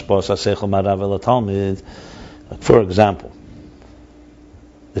example,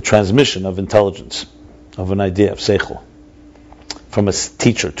 the transmission of intelligence, of an idea, of seichel, from a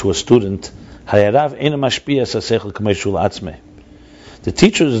teacher to a student. The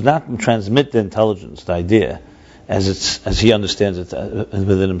teacher does not transmit the intelligence, the idea, as he understands it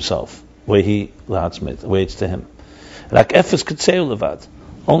within himself, the way it's to him.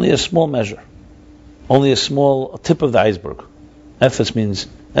 Only a small measure. Only a tip of the iceberg. Ephes means,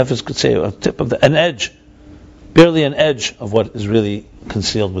 Ephes could say, a tip of an edge, barely an edge of what is really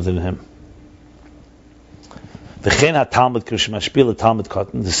concealed within him. The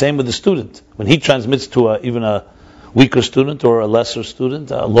same with the student. When he transmits to even a weaker student or a lesser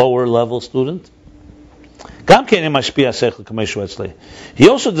student, a lower level student, He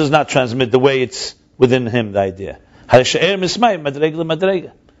also does not transmit the way it's within him, the idea.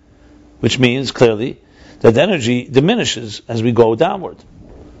 Which means, clearly, that the energy diminishes as we go downward.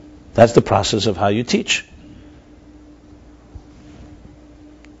 That's the process of how you teach.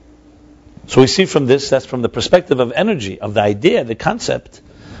 So we see from this, that's from the perspective of energy, of the idea, the concept,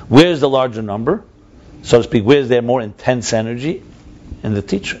 where's the larger number, so to speak, where's there more intense energy in the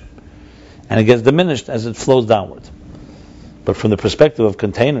teacher? And it gets diminished as it flows downward. But from the perspective of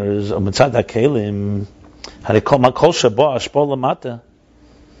containers, of mitzad hakelim,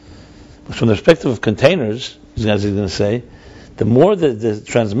 from the perspective of containers, as he's going to say, the more the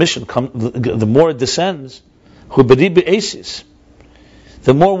transmission comes, the more it descends, the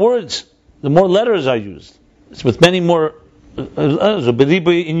more words, the more letters are used. It's with many more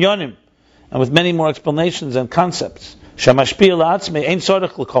inyanim, and with many more explanations and concepts.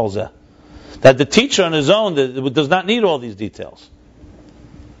 That the teacher on his own does not need all these details.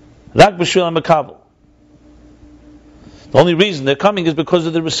 The only reason they're coming is because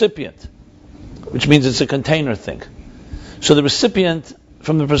of the recipient, which means it's a container thing. So the recipient,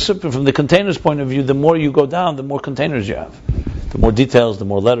 from the container's point of view, the more you go down, the more containers you have. The more details, the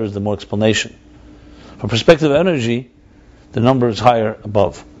more letters, the more explanation. From perspective of energy, the number is higher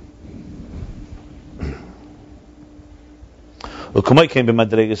above. And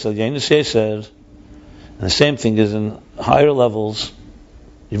the same thing is in higher levels,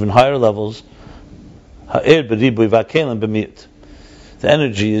 even higher levels. The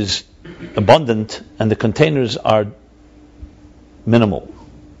energy is abundant and the containers are minimal.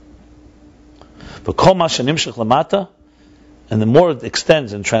 And the more it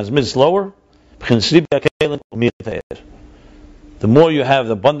extends and transmits lower, the more you have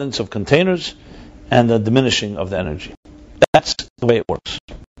the abundance of containers and the diminishing of the energy. That's the way it works.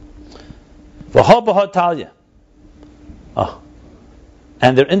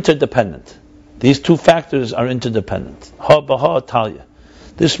 And they're interdependent. These two factors are interdependent.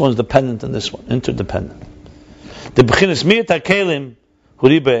 This one's dependent on this one, interdependent. The b'chinas miyat hakelim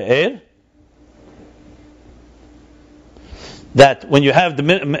huriba. That when you have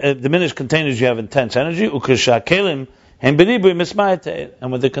diminished containers, you have intense energy. And when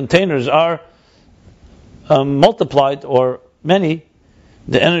the containers are multiplied or many,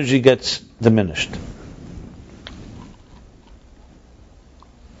 the energy gets diminished.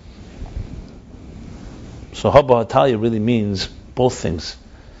 So Haba Hatalia really means both things.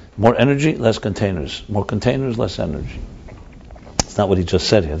 More energy, less containers. More containers, less energy. It's not what he just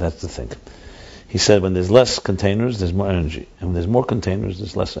said here, that's the thing. He said when there's less containers, there's more energy. And when there's more containers,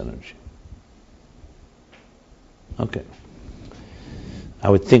 there's less energy. Okay. I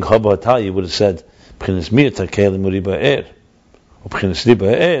would think Haba Hatalia would have said, B'chinas miyat hakelim uriba er. Or B'chinas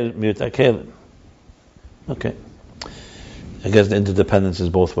riba er miyat hakelim. Okay. I guess the interdependence is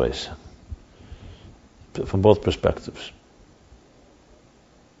both ways. From both perspectives.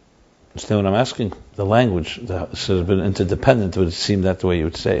 Understand what I'm asking? The language that should have been interdependent would seem that the way you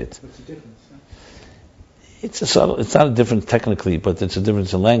would say it. What's the difference? It's not a difference technically, but it's a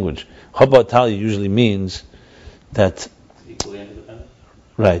difference in language. Haba Hatalia usually means that equally interdependent.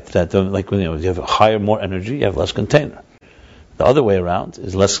 Right, that like when you have higher, more energy, you have less container. The other way around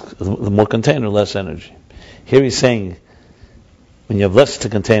is the more container, less energy. Here he's saying when you have less to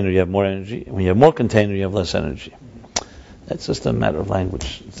container, you have more energy. When you have more container, you have less energy. That's just a matter of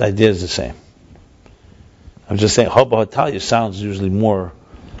language. The idea is the same. I'm just saying, Haba Hatalia sounds usually more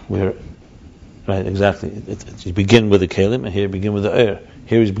where, right, exactly. You begin with the kalim, and here you begin with the air.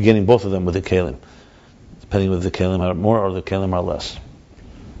 Here he's beginning both of them with the kalim, depending whether the kalim are more or the kalim are less.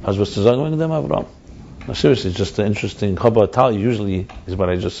 How's what's the zagging them, Avram? No, seriously, it's just the interesting. Haba Hatalia usually is what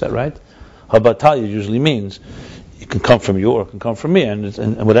I just said, right? Haba Hatalia usually means it can come from you or it can come from me, and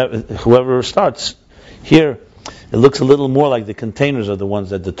whatever, whoever starts here, it looks a little more like the containers are the ones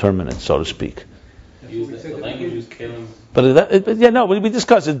that determine it, so to speak. The language use kalim. But we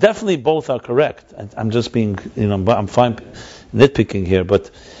discussed it. Definitely both are correct. I'm just being, I'm fine nitpicking here.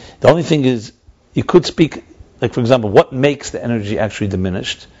 But the only thing is, you could speak, like for example, what makes the energy actually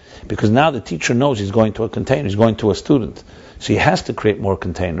diminished? Because now the teacher knows he's going to a container, he's going to a student, so he has to create more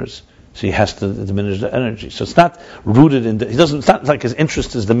containers. So he has to diminish the energy. So it's not rooted in it's not like his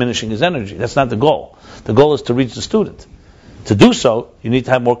interest is diminishing his energy. That's not the goal. The goal is to reach the student. To do so, you need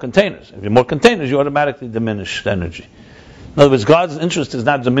to have more containers. If you have more containers, you automatically diminish the energy. In other words, God's interest is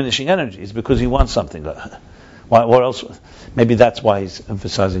not diminishing energy. It's because He wants something. Why? What else? Maybe that's why He's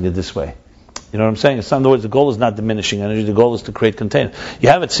emphasizing it this way. You know what I'm saying? In other words, the goal is not diminishing energy. The goal is to create containers. You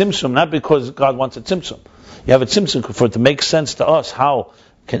have it tzimtzum not because God wants it tzimtzum. You have it tzimtzum for it to make sense to us. How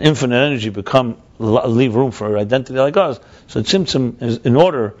can infinite energy become leave room for identity like us. So Tzimtzum is in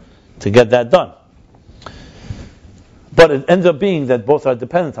order to get that done. But it ends up being that both are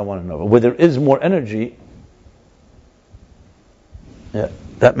dependent on one another. Where there is more energy,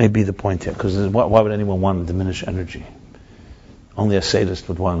 that may be the point here. Because why would anyone want to diminish energy? Only a sadist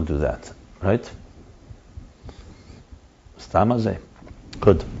would want to do that, right? Stamazeh.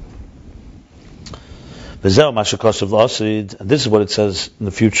 Good. This is what it says in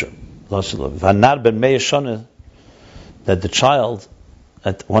the future. That the child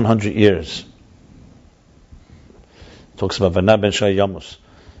at 100 years, talks about Vanar ben Shai Yamus.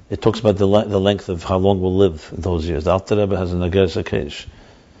 It talks about the length of how long we'll live in those years. The Alter Rebbe has a Nageres HaKeish.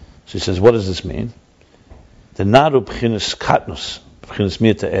 So he says, what does this mean? The Naru B'chinas Katnus, B'chinas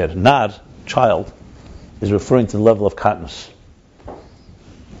Mir Ta'er. Nar, child, is referring to the level of Katnus.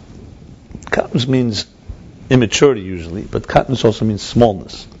 Katnus means immaturity usually, but Katnus also means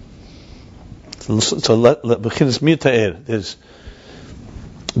smallness. So B'chinas Mir Ta'er, there's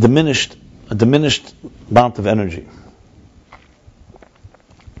a diminished amount of energy.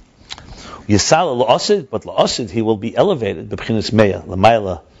 Yisal la'asid, but la'asid he will be elevated. B'chinas meya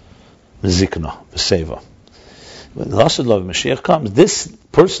l'mayla l'zikna v'seva. When the la'asid of Mashiach comes, this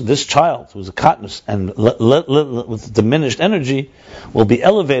person, this child, who's a katnus and with diminished energy, will be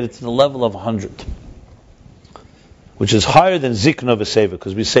elevated to the level of 100, which is higher than zikna v'seva,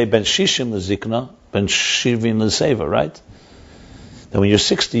 because we say ben shishim l'zikna, ben shivim l'seva, right? That when you're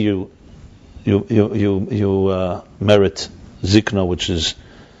 60, you merit zikna, which is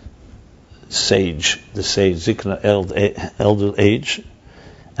the sage, zikna, elder age,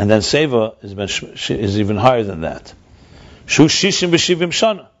 and then seva is even higher than that. Shu shishim v'shivim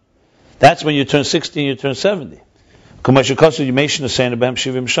shana. That's when you turn 60 and you turn 70. Like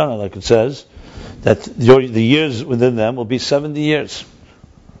it says, that the years within them will be 70 years.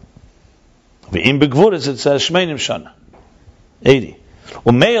 V'im begvuras it says shmeinim shana, 80.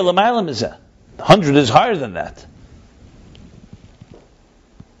 U'meya l'maylam is that. 100 is higher than that.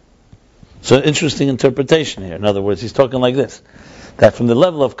 So interesting interpretation here. In other words, he's talking like this. That from the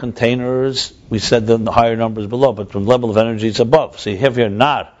level of containers, we said the higher numbers below, but from the level of energy it's above. So you have here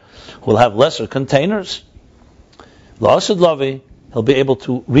Nar, who will have lesser containers. La'asad Lavi, he'll be able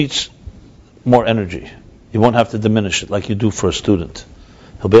to reach more energy. You won't have to diminish it like you do for a student.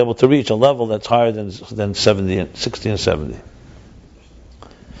 He'll be able to reach a level that's higher than 60 and 70.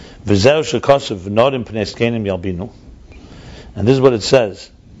 And this is what it says,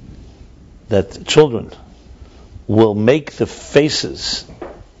 that children will make the faces,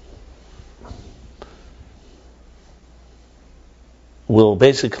 will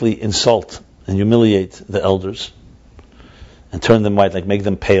basically insult and humiliate the elders and turn them white, like make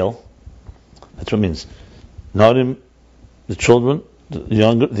them pale. That's what it means. Narim, the children,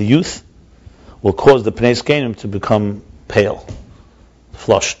 the youth, will cause the Pnei Skenim to become pale,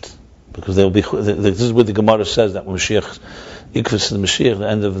 flushed, because they will be. This is what the Gemara says, that when Mashiach Ikvus the Mashiach, the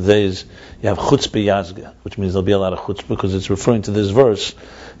end of the days, you have chutzpah yazga, which means there'll be a lot of chutzpah, because it's referring to this verse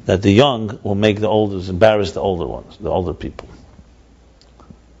that the young will make the elders embarrass the older ones, the older people.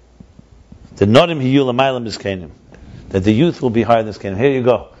 The nodim hiyu l'maylam iskenim, that the youth will be higher than skenim. Here you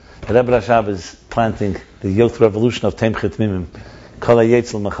go. The Rebbe Rashab is planting the youth revolution of Temchet Mimim. Kol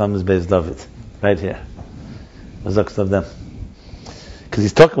ha'yetzel machamas beis David, right here. Mazaks of them. Because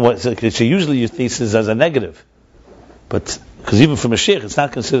he's talking about, so usually you think this as a negative, but because even for Mashiach it's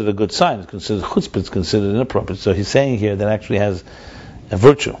not considered a good sign. It's considered chutzpah, it's considered inappropriate. So he's saying here that actually has a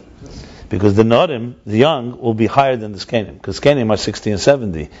virtue, because the nodim, the young, will be higher than the skenim, because skenim are 60 and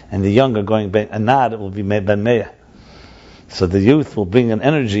 70, and the young are going a nad will be ben meya. So the youth will bring an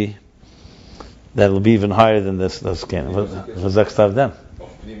energy that will be even higher than this skenim. What's next of them?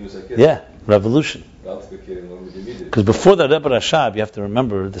 Yeah, revolution. Because before the Rebbe Rashab, you have to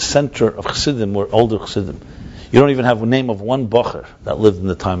remember the center of Chassidim were older Chassidim. You don't even have a name of one Bocher that lived in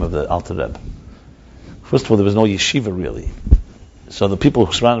the time of the Alter Rebbe. First of all, there was no yeshiva really. So the people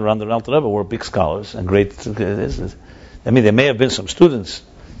who surrounded around the Alter Rebbe were big scholars and great. I mean, there may have been some students,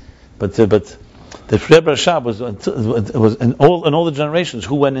 but the Rebbe Rashab was in all the generations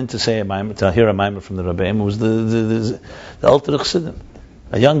who went in to say a maimer, to hear a maimer from the Rebbe. It was the Alter Chassidim.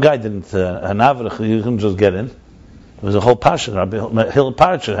 A young guy didn't, an avrich, you couldn't just get in. There was a whole parsha. Rabbi Hillel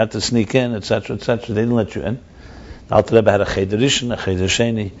Parcher had to sneak in, etc., etc. They didn't let you in. The Alter Rebbe had a cheder rishon, a cheder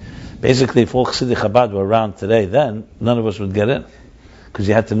sheni. Basically, if all Chassidic Chabad were around today, then none of us would get in, because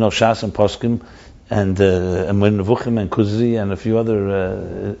you had to know Shas and Poskim and Emor Nevuchim and Kuzi and a few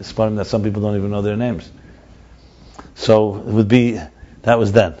other Sfarim that some people don't even know their names. So it would be, that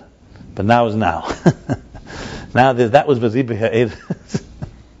was then, but now is now. Now that was Bazibah.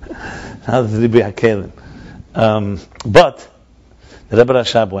 But the Rebbe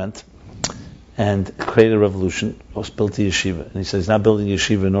Rashab went and created a revolution, was built a yeshiva. And he said he's not building a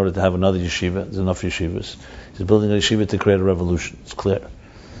yeshiva in order to have another yeshiva. There's enough yeshivas. He's building a yeshiva to create a revolution. It's clear.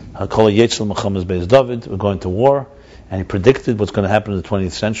 We're going to war. And he predicted what's going to happen in the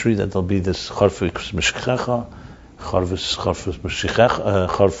 20th century, that there'll be this Charfu Mishchecha,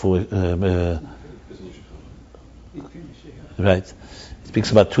 right. It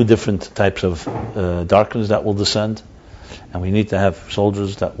speaks about two different types of darkness that will descend, and we need to have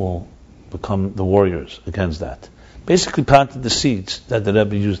soldiers that will become the warriors against that. Basically planted the seeds that the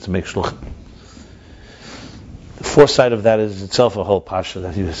Rebbe used to make shluchim. The foresight of that is itself a whole pasha,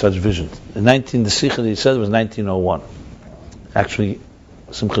 that he has such vision. The Sikha that he said was 1901. Actually,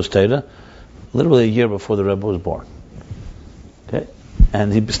 Simchas Torah, literally a year before the Rebbe was born. Okay,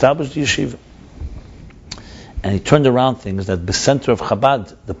 and he established the yeshiva, and he turned around things that the center of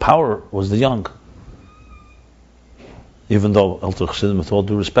Chabad, the power was the young. Even though Alter Chassidim, with all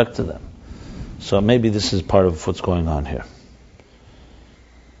due respect to them, so maybe this is part of what's going on here.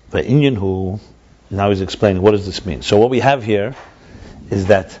 But Inyan Hu, now he's explaining what does this mean. So what we have here is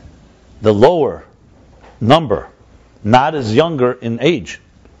that the lower number not as younger in age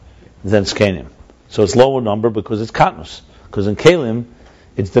than Skenim. So it's lower number because it's Katnus. Because in Kalim,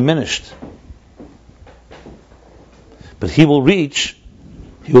 it's diminished. But he will be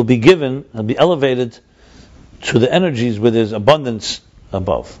given, he'll be elevated to the energies with his abundance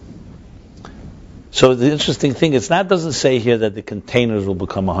above. So the interesting thing, doesn't say here that the containers will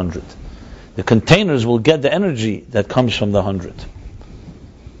become 100. The containers will get the energy that comes from the 100.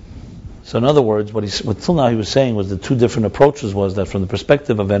 So in other words, what till now he was saying was the two different approaches was that from the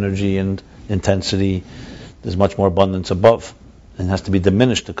perspective of energy and intensity, there's much more abundance above, and it has to be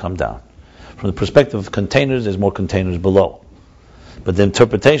diminished to come down. From the perspective of containers, there's more containers below. But the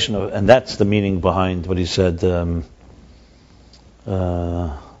interpretation of, and that's the meaning behind what he said,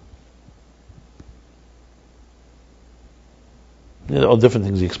 all different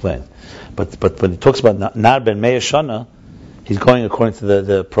things he explained. But when he talks about Nar Ben Me'ah Shana, he's going according to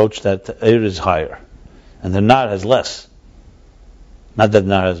the approach that the air is higher, and the Nar has less. Not that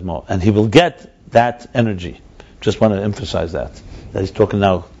Nar has more. And he will get that energy. Just want to emphasize that he's talking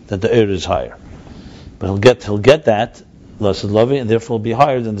now that the air is higher. But he'll get that, and therefore will be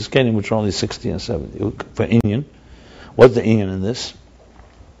higher than the Skenim, which are only 60 and 70. For Inyan, what's the Inyan in this?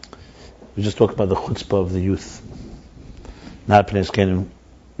 We just talked about the chutzpah of the youth. Not in Pnei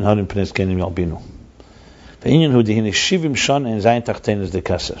Skenim Yalbinu.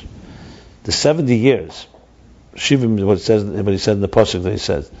 The 70 years, Shivim is what he said in the pasuk that he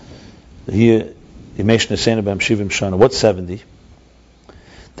said. Here, what's 70?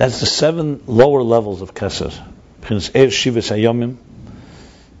 That's the 7 lower levels of Keser.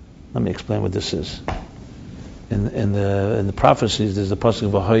 Let me explain what this is. In the prophecies, there's the pasuk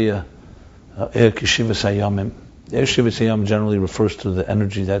of Ahoya, Er Kishivas Hayomim. Er Shivas Hayom generally refers to the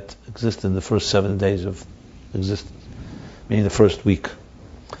energy that exists in the first 7 days of existence, meaning the first week.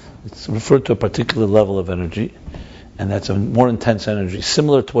 It's referred to a particular level of energy, and that's a more intense energy,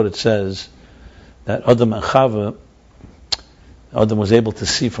 similar to what it says that Adam and Chava, Adam was able to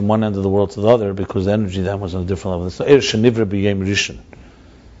see from one end of the world to the other because the energy then was on a different level. So Er Shenivra B'Yem Rishon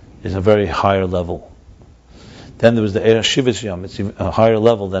is a very higher level. Then there was the Er Shivas Yom, it's a higher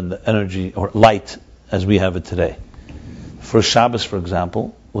level than the energy or light as we have it today. First Shabbos, for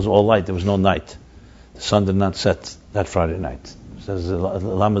example, was all light, there was no night. The sun did not set that Friday night. It says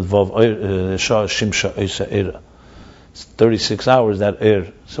Lamed Vov Shah Shimsha Eisa Eira. It's 36 hours that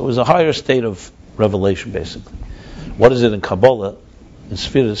air. So it was a higher state of revelation, basically. What is it in Kabbalah? In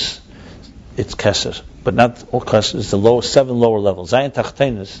Spheres, it's Keser, but not all Keser. It's the 7 lower levels. Zayin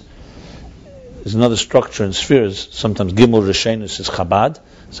Tachtenis is another structure in Spheres. Sometimes Gimel Rishenis is Chabad.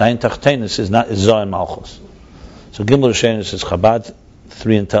 Zayin Tachtenis is Zoh and Malchus. So Gimel Rishenis is Chabad,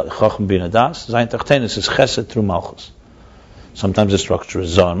 3 in Chacham Bin Adas. Zayin Tachtenis is Chesed through Malchus. Sometimes the structure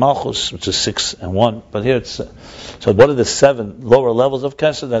is Zoh and Malchus, which is 6 and 1. But here it's so. What are the 7 lower levels of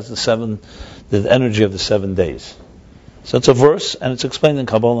Kesed? That's the energy of the 7 days. So it's a verse, and it's explained in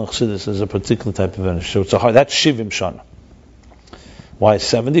Kabbalah and Chassidus as a particular type of energy. So that's Shivim Shana. Why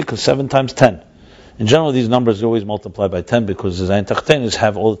 70? Because 7 times 10. In general, these numbers are always multiplied by 10 because the Zayin Tachtenis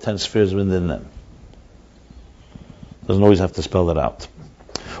have all the 10 spheres within them. Doesn't always have to spell it out.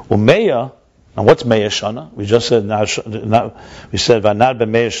 Umeya, and what's Me'ah Shana? We just said we said Vanar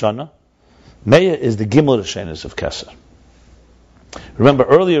B'Me'ah Shana. Me'ah is the Gimel Rishenis of Keser. Remember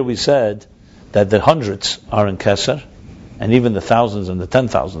earlier we said that the hundreds are in Keser, and even the thousands and the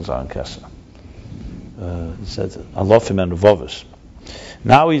 10,000s are in Keser. It said Alofim and Revovis.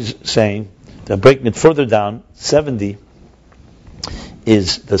 Now he's saying that breaking it further down, 70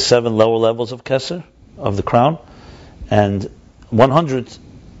 is the 7 lower levels of Keser, of the crown, and 100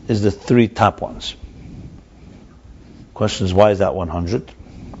 is the 3 top ones. Question is, why is that 100?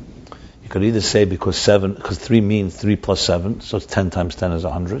 You could either say because 3 means 3 plus 7, so it's 10 times 10 is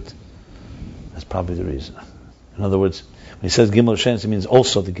 100. That's probably the reason. In other words, when he says Gimel Rishenis, he means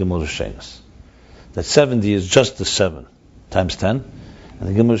also the Gimel Rishenis. That 70 is just the 7 times 10, and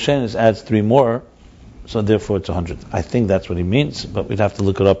the Gimel Rishenis adds 3 more, so therefore it's 100. I think that's what he means, but we'd have to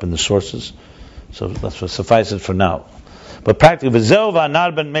look it up in the sources. So let's suffice it for now. But practically, that's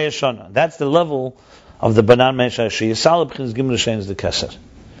the level of the Banan Meishah Gimel Rishenis the Keser.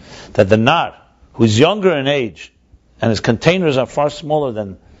 That the Nar, who's younger in age, and his containers are far smaller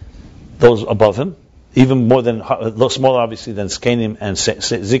than those above him, even more than, smaller obviously than Skenim and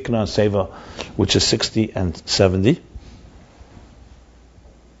Zikna and Seva, which is 60 and 70.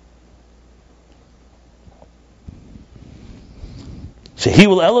 So he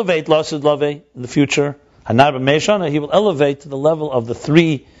will elevate Lasid Lave in the future. Hanar B'Meishana, he will elevate to the level of the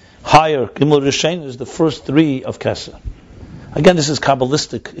 3 higher Gimel Rishenis, the first 3 of Keser. Again, this is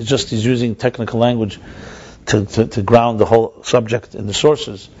Kabbalistic. It's just he's using technical language to ground the whole subject in the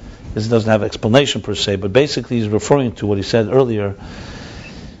sources. This doesn't have explanation per se, but basically he's referring to what he said earlier,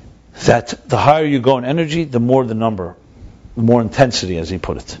 that the higher you go in energy, the more the number, the more intensity, as he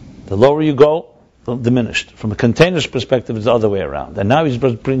put it. The lower you go, the diminished. From a container's perspective, it's the other way around. And now he's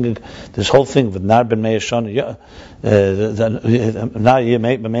bringing this whole thing with Nar Ben Me'eshana, Nar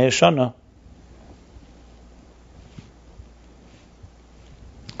Ben Me'eshana,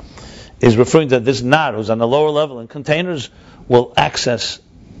 is referring to this Nar, who's on the lower level in containers, will access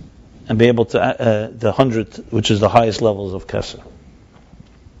and be able to the 100, which is the highest levels of Keser.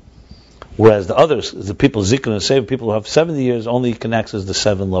 Whereas the others, the people Zikr and Sev, people who have 70 years, only can access the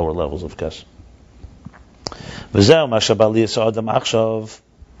 7 lower levels of Keser. This is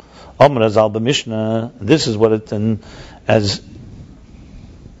what it as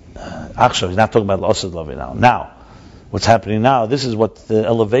Achshav. He's not talking about L'Osad Lavi now. Now, what's happening now? This is what the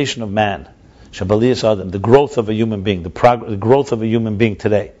elevation of man, Shabbaliyas Adam, the growth of a human being, the growth of a human being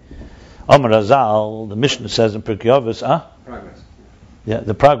today. Amar Azal, the Mishnah says in Pirkei Avos, progress. Yeah,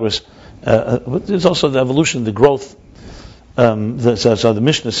 the progress. There's also the evolution, the growth. So the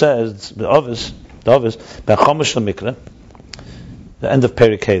Mishnah says the Avos, Be'Chomesh LaMikra, the end of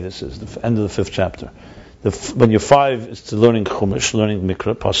Perikei. This is the end of the 5th chapter. When you're 5, it's to learning Chumash, learning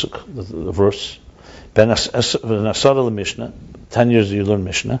Mikra, pasuk, the verse. Ben Asara LaMishnah, 10 years you learn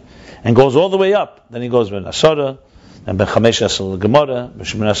Mishnah, and goes all the way up. Then he goes Ben Asara, and Ben Chamesh Esel LaGemara, Ben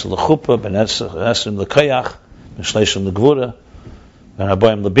Shemin Esel LaChuppah, Ben Esel LaKayach, Ben Shleishim LaGvura, Ben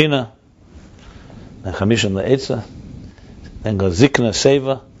Aboyim LaBina, Ben Chamishim LaEtza, then goes Zikna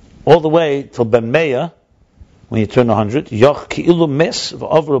Seva, all the way till Ben Meya, when you turn 100, Yoch Ki'ilu Mes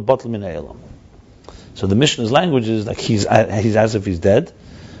V'Avra Batel Min Ha'elam. So the Mishnah's language is like he's as if he's dead,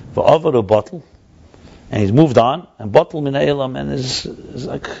 V'Avra Batel, and he's moved on, and Batel Min Ha'elam, and is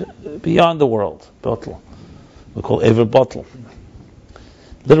like beyond the world. Batel, we call Ever Batel.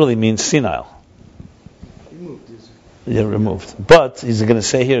 Literally means senile. Yeah, removed. But he's going to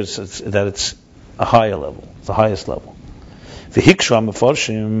say here that it's a higher level, it's the highest level. V'hikshra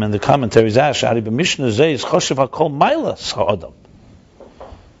mefarshim, and the commentaries ask, Ari b'Mishnah zeh is choshev hakol mailas ha'adam.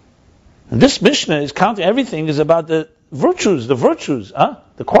 And this Mishnah is counting everything is about the virtues, the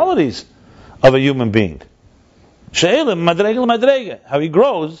qualities of a human being. She'elim madrega l'madrega, how he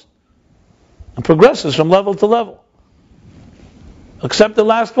grows and progresses from level to level. Except the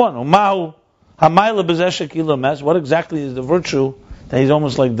last one, Umahu hamayla b'zeshek ilames. What exactly is the virtue that he's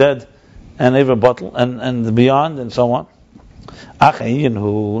almost like dead and ever bottle and beyond and so on?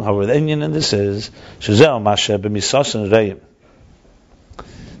 However, the Indian in this is this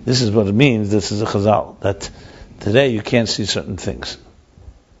is what it means. This is a chazal that today you can't see certain things.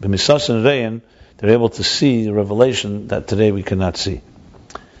 B'misas and reyin, they're able to see the revelation that today we cannot see.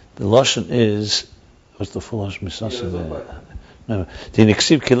 The lashon is what's the full lashon? Misas and reyin. No, the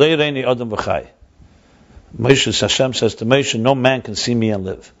niksiv kilei reini adam v'chai. Moshe Hashem says to Moshe, no man can see me and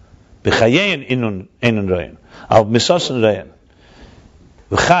live. B'chayein inun reyin. Al misas and reyin.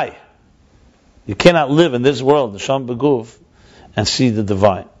 V'chai. You cannot live in this world, the Sham Beguv, and see the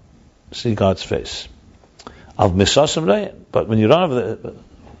divine, see God's face. Al misas and reyin. But when you run over the,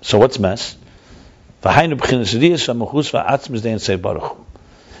 so what's mess?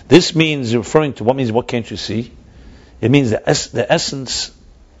 This means referring to what can't you see? It means the essence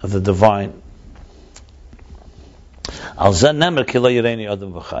of the divine.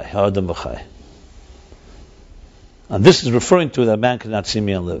 And this is referring to that man cannot see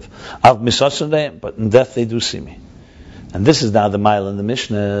me and live. Al misasanei, but in death they do see me. And this is now the mile in the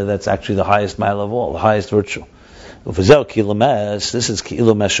Mishnah that's actually the highest mile of all, the highest virtue. This is ki'ilu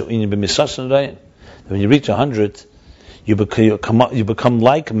meshu'in b'misasanei. When you reach 100, you become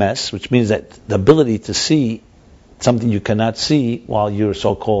like mes, which means that the ability to see something you cannot see while you're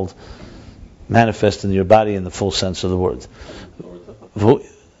so-called manifest in your body in the full sense of the word.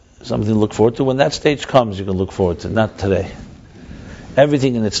 Something to look forward to. When that stage comes, you can look forward to it. Not today.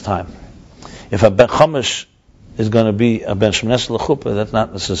 Everything in its time. If a Ben Chumash is going to be a Ben Shemines L'chuppah, that's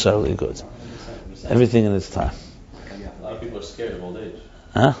not necessarily good. Everything in its time. A lot of people are scared of old age.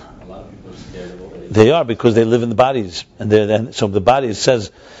 Huh? A lot of people are scared of old age. They are, because they live in the bodies, and so the body, it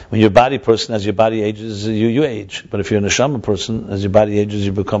says, when you're a body person, as your body ages, you age. But if you're a neshama person, as your body ages,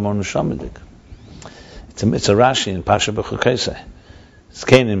 you become more neshamadik. It's a Rashi in Pasha B'Chukaisei.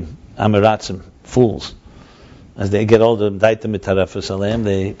 Zkenim, Amiratzim, fools. As they get older, Daitem Mitarefus Aleim,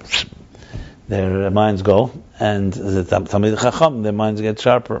 their minds go, and the Talmid Chacham, their minds get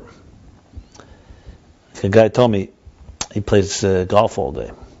sharper. A guy told me he plays golf all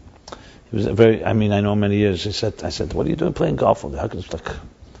day. He was I know many years. I said, what are you doing playing golf all day? How can it's like?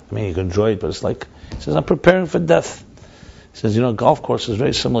 You can enjoy it, but it's like, he says, I'm preparing for death. He says, a golf course is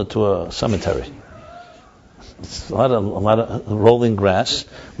very similar to a cemetery. It's a lot of rolling grass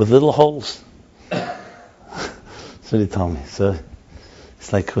with little holes. That's what he told me. So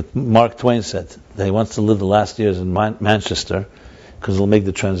it's like what Mark Twain said, that he wants to live the last years in Manchester because it'll make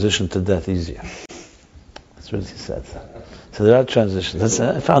the transition to death easier. That's what he said. So there are transitions.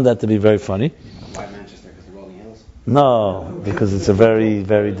 I found that to be very funny. Why Manchester? Because the rolling hills? No, because it's a very,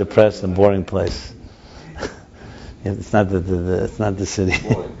 very depressed and boring place. It's not it's not the city.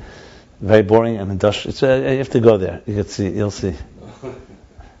 Boring. Very boring and industrial. You have to go there. You'll see.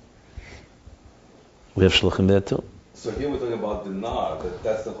 We have shluchim there too. So here we're talking about the nar.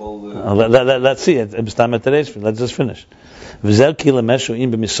 That's the whole. Let's see it. Let's just finish.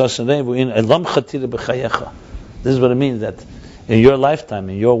 This is what it means, that in your lifetime,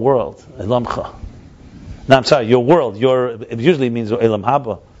 in your world, your world. It usually means elam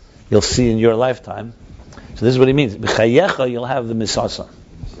haba. You'll see in your lifetime. So this is what it means. You'll have the misasa.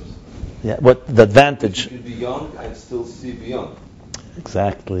 Yeah, what the advantage? You could be young and still see beyond.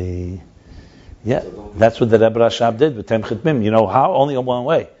 Exactly. Yeah, that's what the Rebbe Rashab did with Tem Chitmim. You know how? Only in one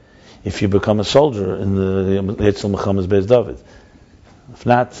way. If you become a soldier in the Yitzhak Mechamas Beis David. If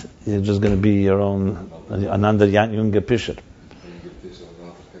not, you're just going to be your own Ananda Junge Pisher.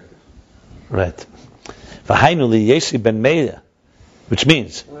 Right. V'hainu Yesi Ben Meya, which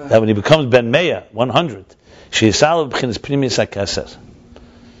means that when he becomes Ben Meya, 100, she is Salav B'chinas Pnimius HaKeser.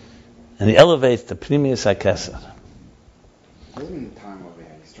 And he elevates the Pnimius HaKeser. What does it mean time over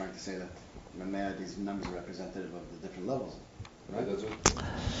here? He's trying to say that these numbers are representative of the different levels, right?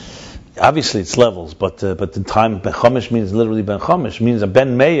 Obviously it's levels, but the time Ben Chomish means literally Ben Chomish, means a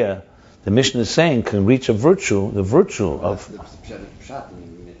Ben Meya, the Mishnah is saying, can reach the virtue of... That's the pshat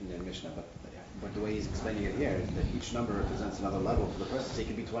in the Mishnah, but the way he's explaining it here is that each number represents another level for the person. So he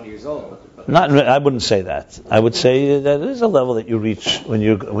could be 20 years old, but I wouldn't say that. I would say that there's a level that you reach when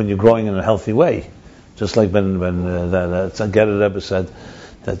you're growing in a healthy way. Just like when Tzadgeret Rebbe said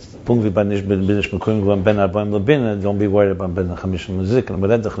that don't be worried about Ben Chamishim Zik.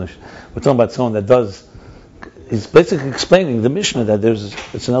 We're talking about someone that does. He's basically explaining the Mishnah that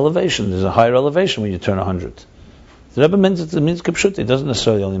it's an elevation. There's a higher elevation when you turn 100. The Rebbe means Kipshut. It doesn't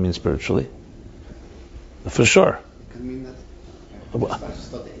necessarily only mean spiritually. For sure. Could mean that.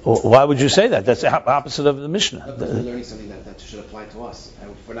 Why would you say that? That's the opposite of the Mishnah. But we're learning something that should apply to us.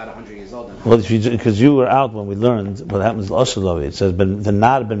 If we're not 100 years old, then... Well, because you were out when we learned what happens to L'Osad. It says, the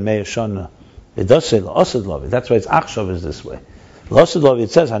Nar ben Meya Shana. It does say L'Osad. That's why it's Achshav is this way. L'Osad,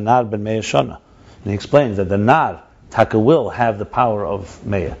 it says, Hanar ben Meya Shana. And he explains that the Nar, Taka, will have the power of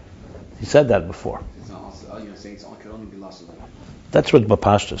Meya. He said that before. It's not also, you're saying it could only be L'Osad. That's what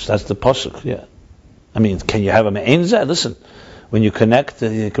Mapashtus, that's the Pasuk, yeah. I mean, can you have a Me'en Zeh? Listen, when you connect,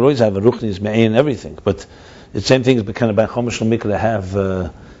 you can always have a Ruchnis, Me'en, and everything. But the same thing is kind of Ben Chomish L'Mikra to have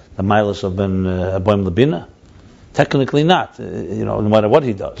the Milas of Ben Aboim Labina. Technically not, no matter what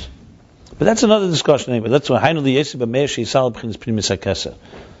he does. But that's another discussion anyway. That's why Hainu L'Yesi B'Meya She'isal B'chinas Pnimis HaKeser.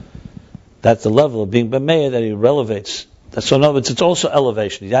 That's the level of being B'Meya that he relevates. So in other words, it's also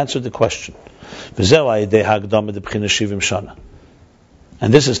elevation. He answered the question. V'zeu ha'yidei ha'akdama d'b'chinas shivim shana.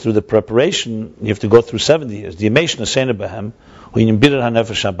 And this is through the preparation. You have to go through 70 years. The Yemeish Nasena Behem, who Yimbirer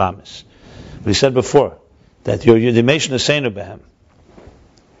HaNefesh HaBamis. But he said before that the Yemeish Nasena Behem,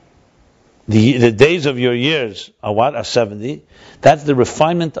 the days of your years are what? Are 70. That's the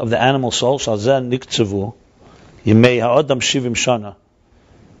refinement of the animal soul. Shalzeh Niktzevu Yemei ha'adam shivim shana.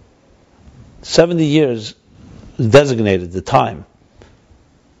 70 years is designated, the time.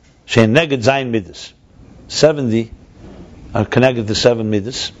 Shein neged zayin midas. 70 are connected to 7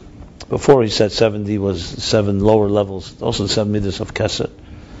 midas. Before he said 70 was 7 lower levels, also the 7 midas of Kesed.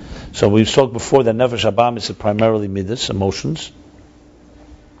 So we've talked before that Nefesh Habahamis is primarily midas, emotions.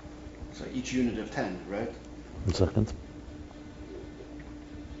 So each unit of 10, right? 1 second.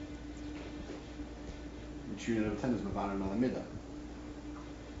 Each unit of 10 is Mavana another Midah.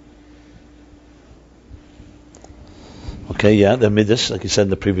 Okay, yeah, they're midas, like you said in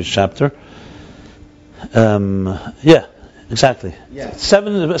the previous chapter. Yeah, exactly. Yeah.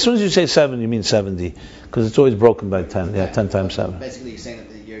 7, as soon as you say 7, you mean 70, because it's always broken by 10. Yeah, 10 times 7. Basically, you're saying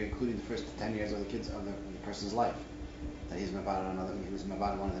that you're including the first 10 years of the kids of the person's life. That he was Mavana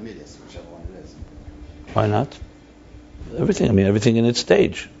one of the Midas, whichever one it is. Why not? Everything in its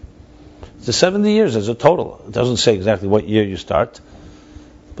stage. It's the 70 years as a total. It doesn't say exactly what year you start,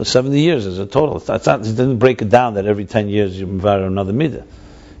 but 70 years as a total. It didn't break it down that every 10 years you Mavana another Midah.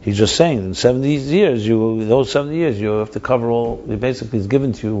 He's just saying in 70 years, those 70 years, you have to cover all. It basically is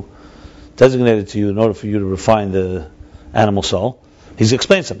given to you, designated to you in order for you to refine the animal soul. He's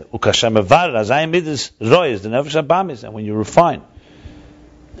explained something. And when you refine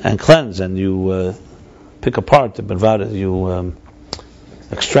and cleanse and you pick apart the Bavada, you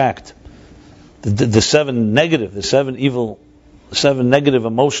extract the 7 negative, the 7 evil, 7 negative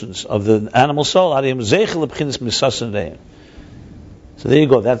emotions of the animal soul. So there you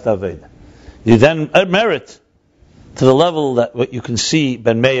go, that's the Aveda. You then merit to the level that what you can see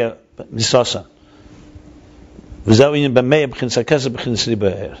Ben Meya Misasa. And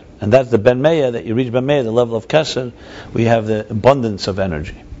that's the Ben Meya, that you reach Ben Meya, the level of Keser, we have the abundance of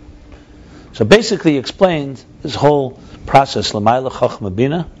energy. So basically he explained this whole process, L'mayla Chachma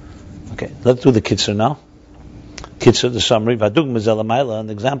Bina. Okay, let's do the Kitzur now. Kitzur, the summary, Vadugma Zelamayla, an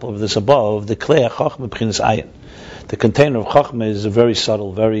example of this above, the Klei Chachma B'chinas Ayin. The container of Chachma is a very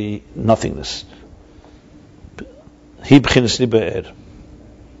subtle, very nothingness. He b'chinas li be'er.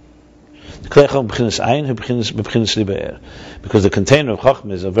 The Klei Chachma b'chinas ayin, he b'chinas li be'er. Because the container of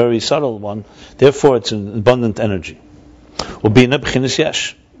Chachma is a very subtle one, therefore it's an abundant energy. Ubina b'chinas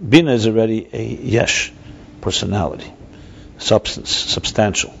yesh. Bina is already a yesh, personality, substance,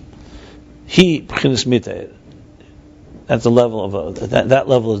 substantial. He b'chinas mite'er. That's the level of that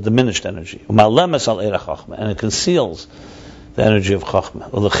level is diminished energy. And it conceals the energy of Chachma.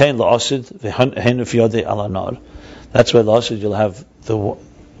 That's why the Asid you'll have the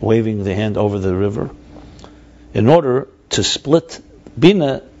waving the hand over the river, in order to split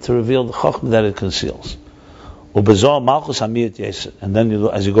Bina to reveal the Chachma that it conceals. And then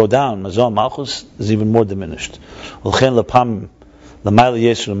as you go down, Mazah Malchus is even more diminished.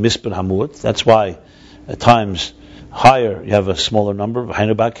 That's why at times higher you have a smaller number.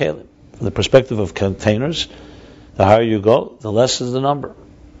 From the perspective of containers, the higher you go, the less is the number.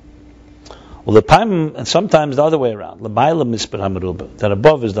 Well, and sometimes the other way around. That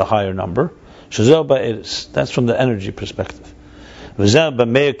above is the higher number. That's from the energy perspective. This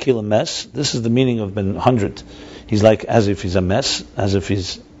is the meaning of 100. He's like as if he's a mess, as if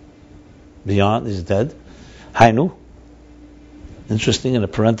he's beyond, he's dead. Hainu. Interesting in the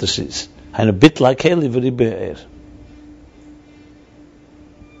parentheses. Hainu bitla keli v'ri.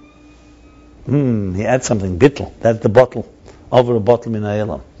 He adds something, bitl. That's the bottle, over a bottle min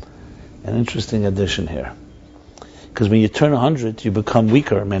ha'elam. An interesting addition here. Because when you turn 100, you become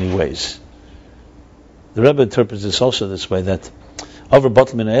weaker in many ways. The Rebbe interprets this also this way, that over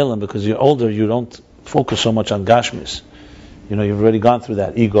bottle min ha'elam, because you're older, you don't focus so much on gashmis. You've already gone through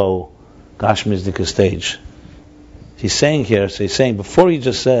that ego, gashmisdika stage. He's saying here, before he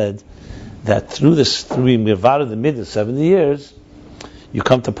just said that through Mirvara the midas, 70 years, you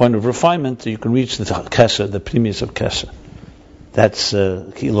come to a point of refinement, you can reach the Kesser, the premise of Kesser. That's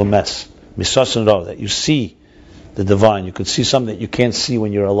Kilo Mes, Misasan Ra, that you see the divine. You could see something that you can't see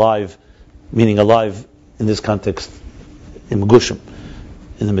when you're alive, meaning alive in this context, in Megushim,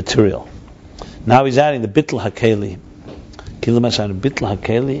 in the material. Now he's adding the Bitl HaKeli, Kilo Mes and Bitl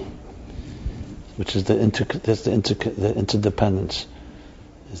HaKeli, which is the interdependence.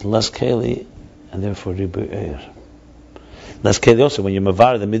 It's less Keli, and therefore Ribu Eir. Less Keli also, when you're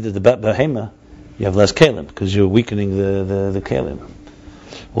Mavar, the mid of the Behema, you have less Kalim, because you're weakening the Kalim.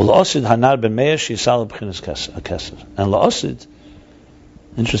 Well, La'asid Hanar ben Meir Shisal B'chinas Keser. And La'asid,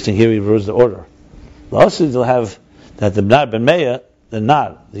 interesting, here he reversed the order. La'asid will have that the Nar ben Meir,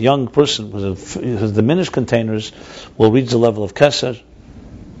 the young person who has diminished containers, will reach the level of Keser,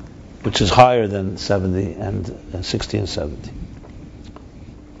 which is higher than 70 and 60 and 70.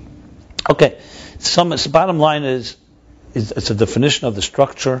 Okay, so bottom line is it's a definition of the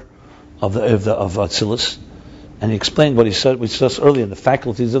structure of Atzilus, and he explained what he said. We discussed earlier, the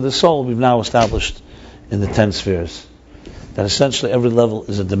faculties of the soul. We've now established in the 10 spheres that essentially every level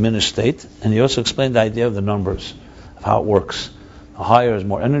is a diminished state, and he also explained the idea of the numbers, of how it works. The higher is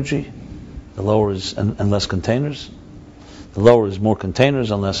more energy, the lower is and less containers. The lower is more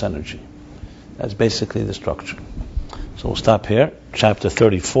containers and less energy. That's basically the structure. So we'll stop here. Chapter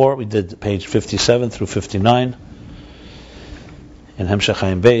 34, we did page 57 through 59 in Hemshech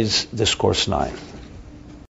Hayim Beis, Discourse 9.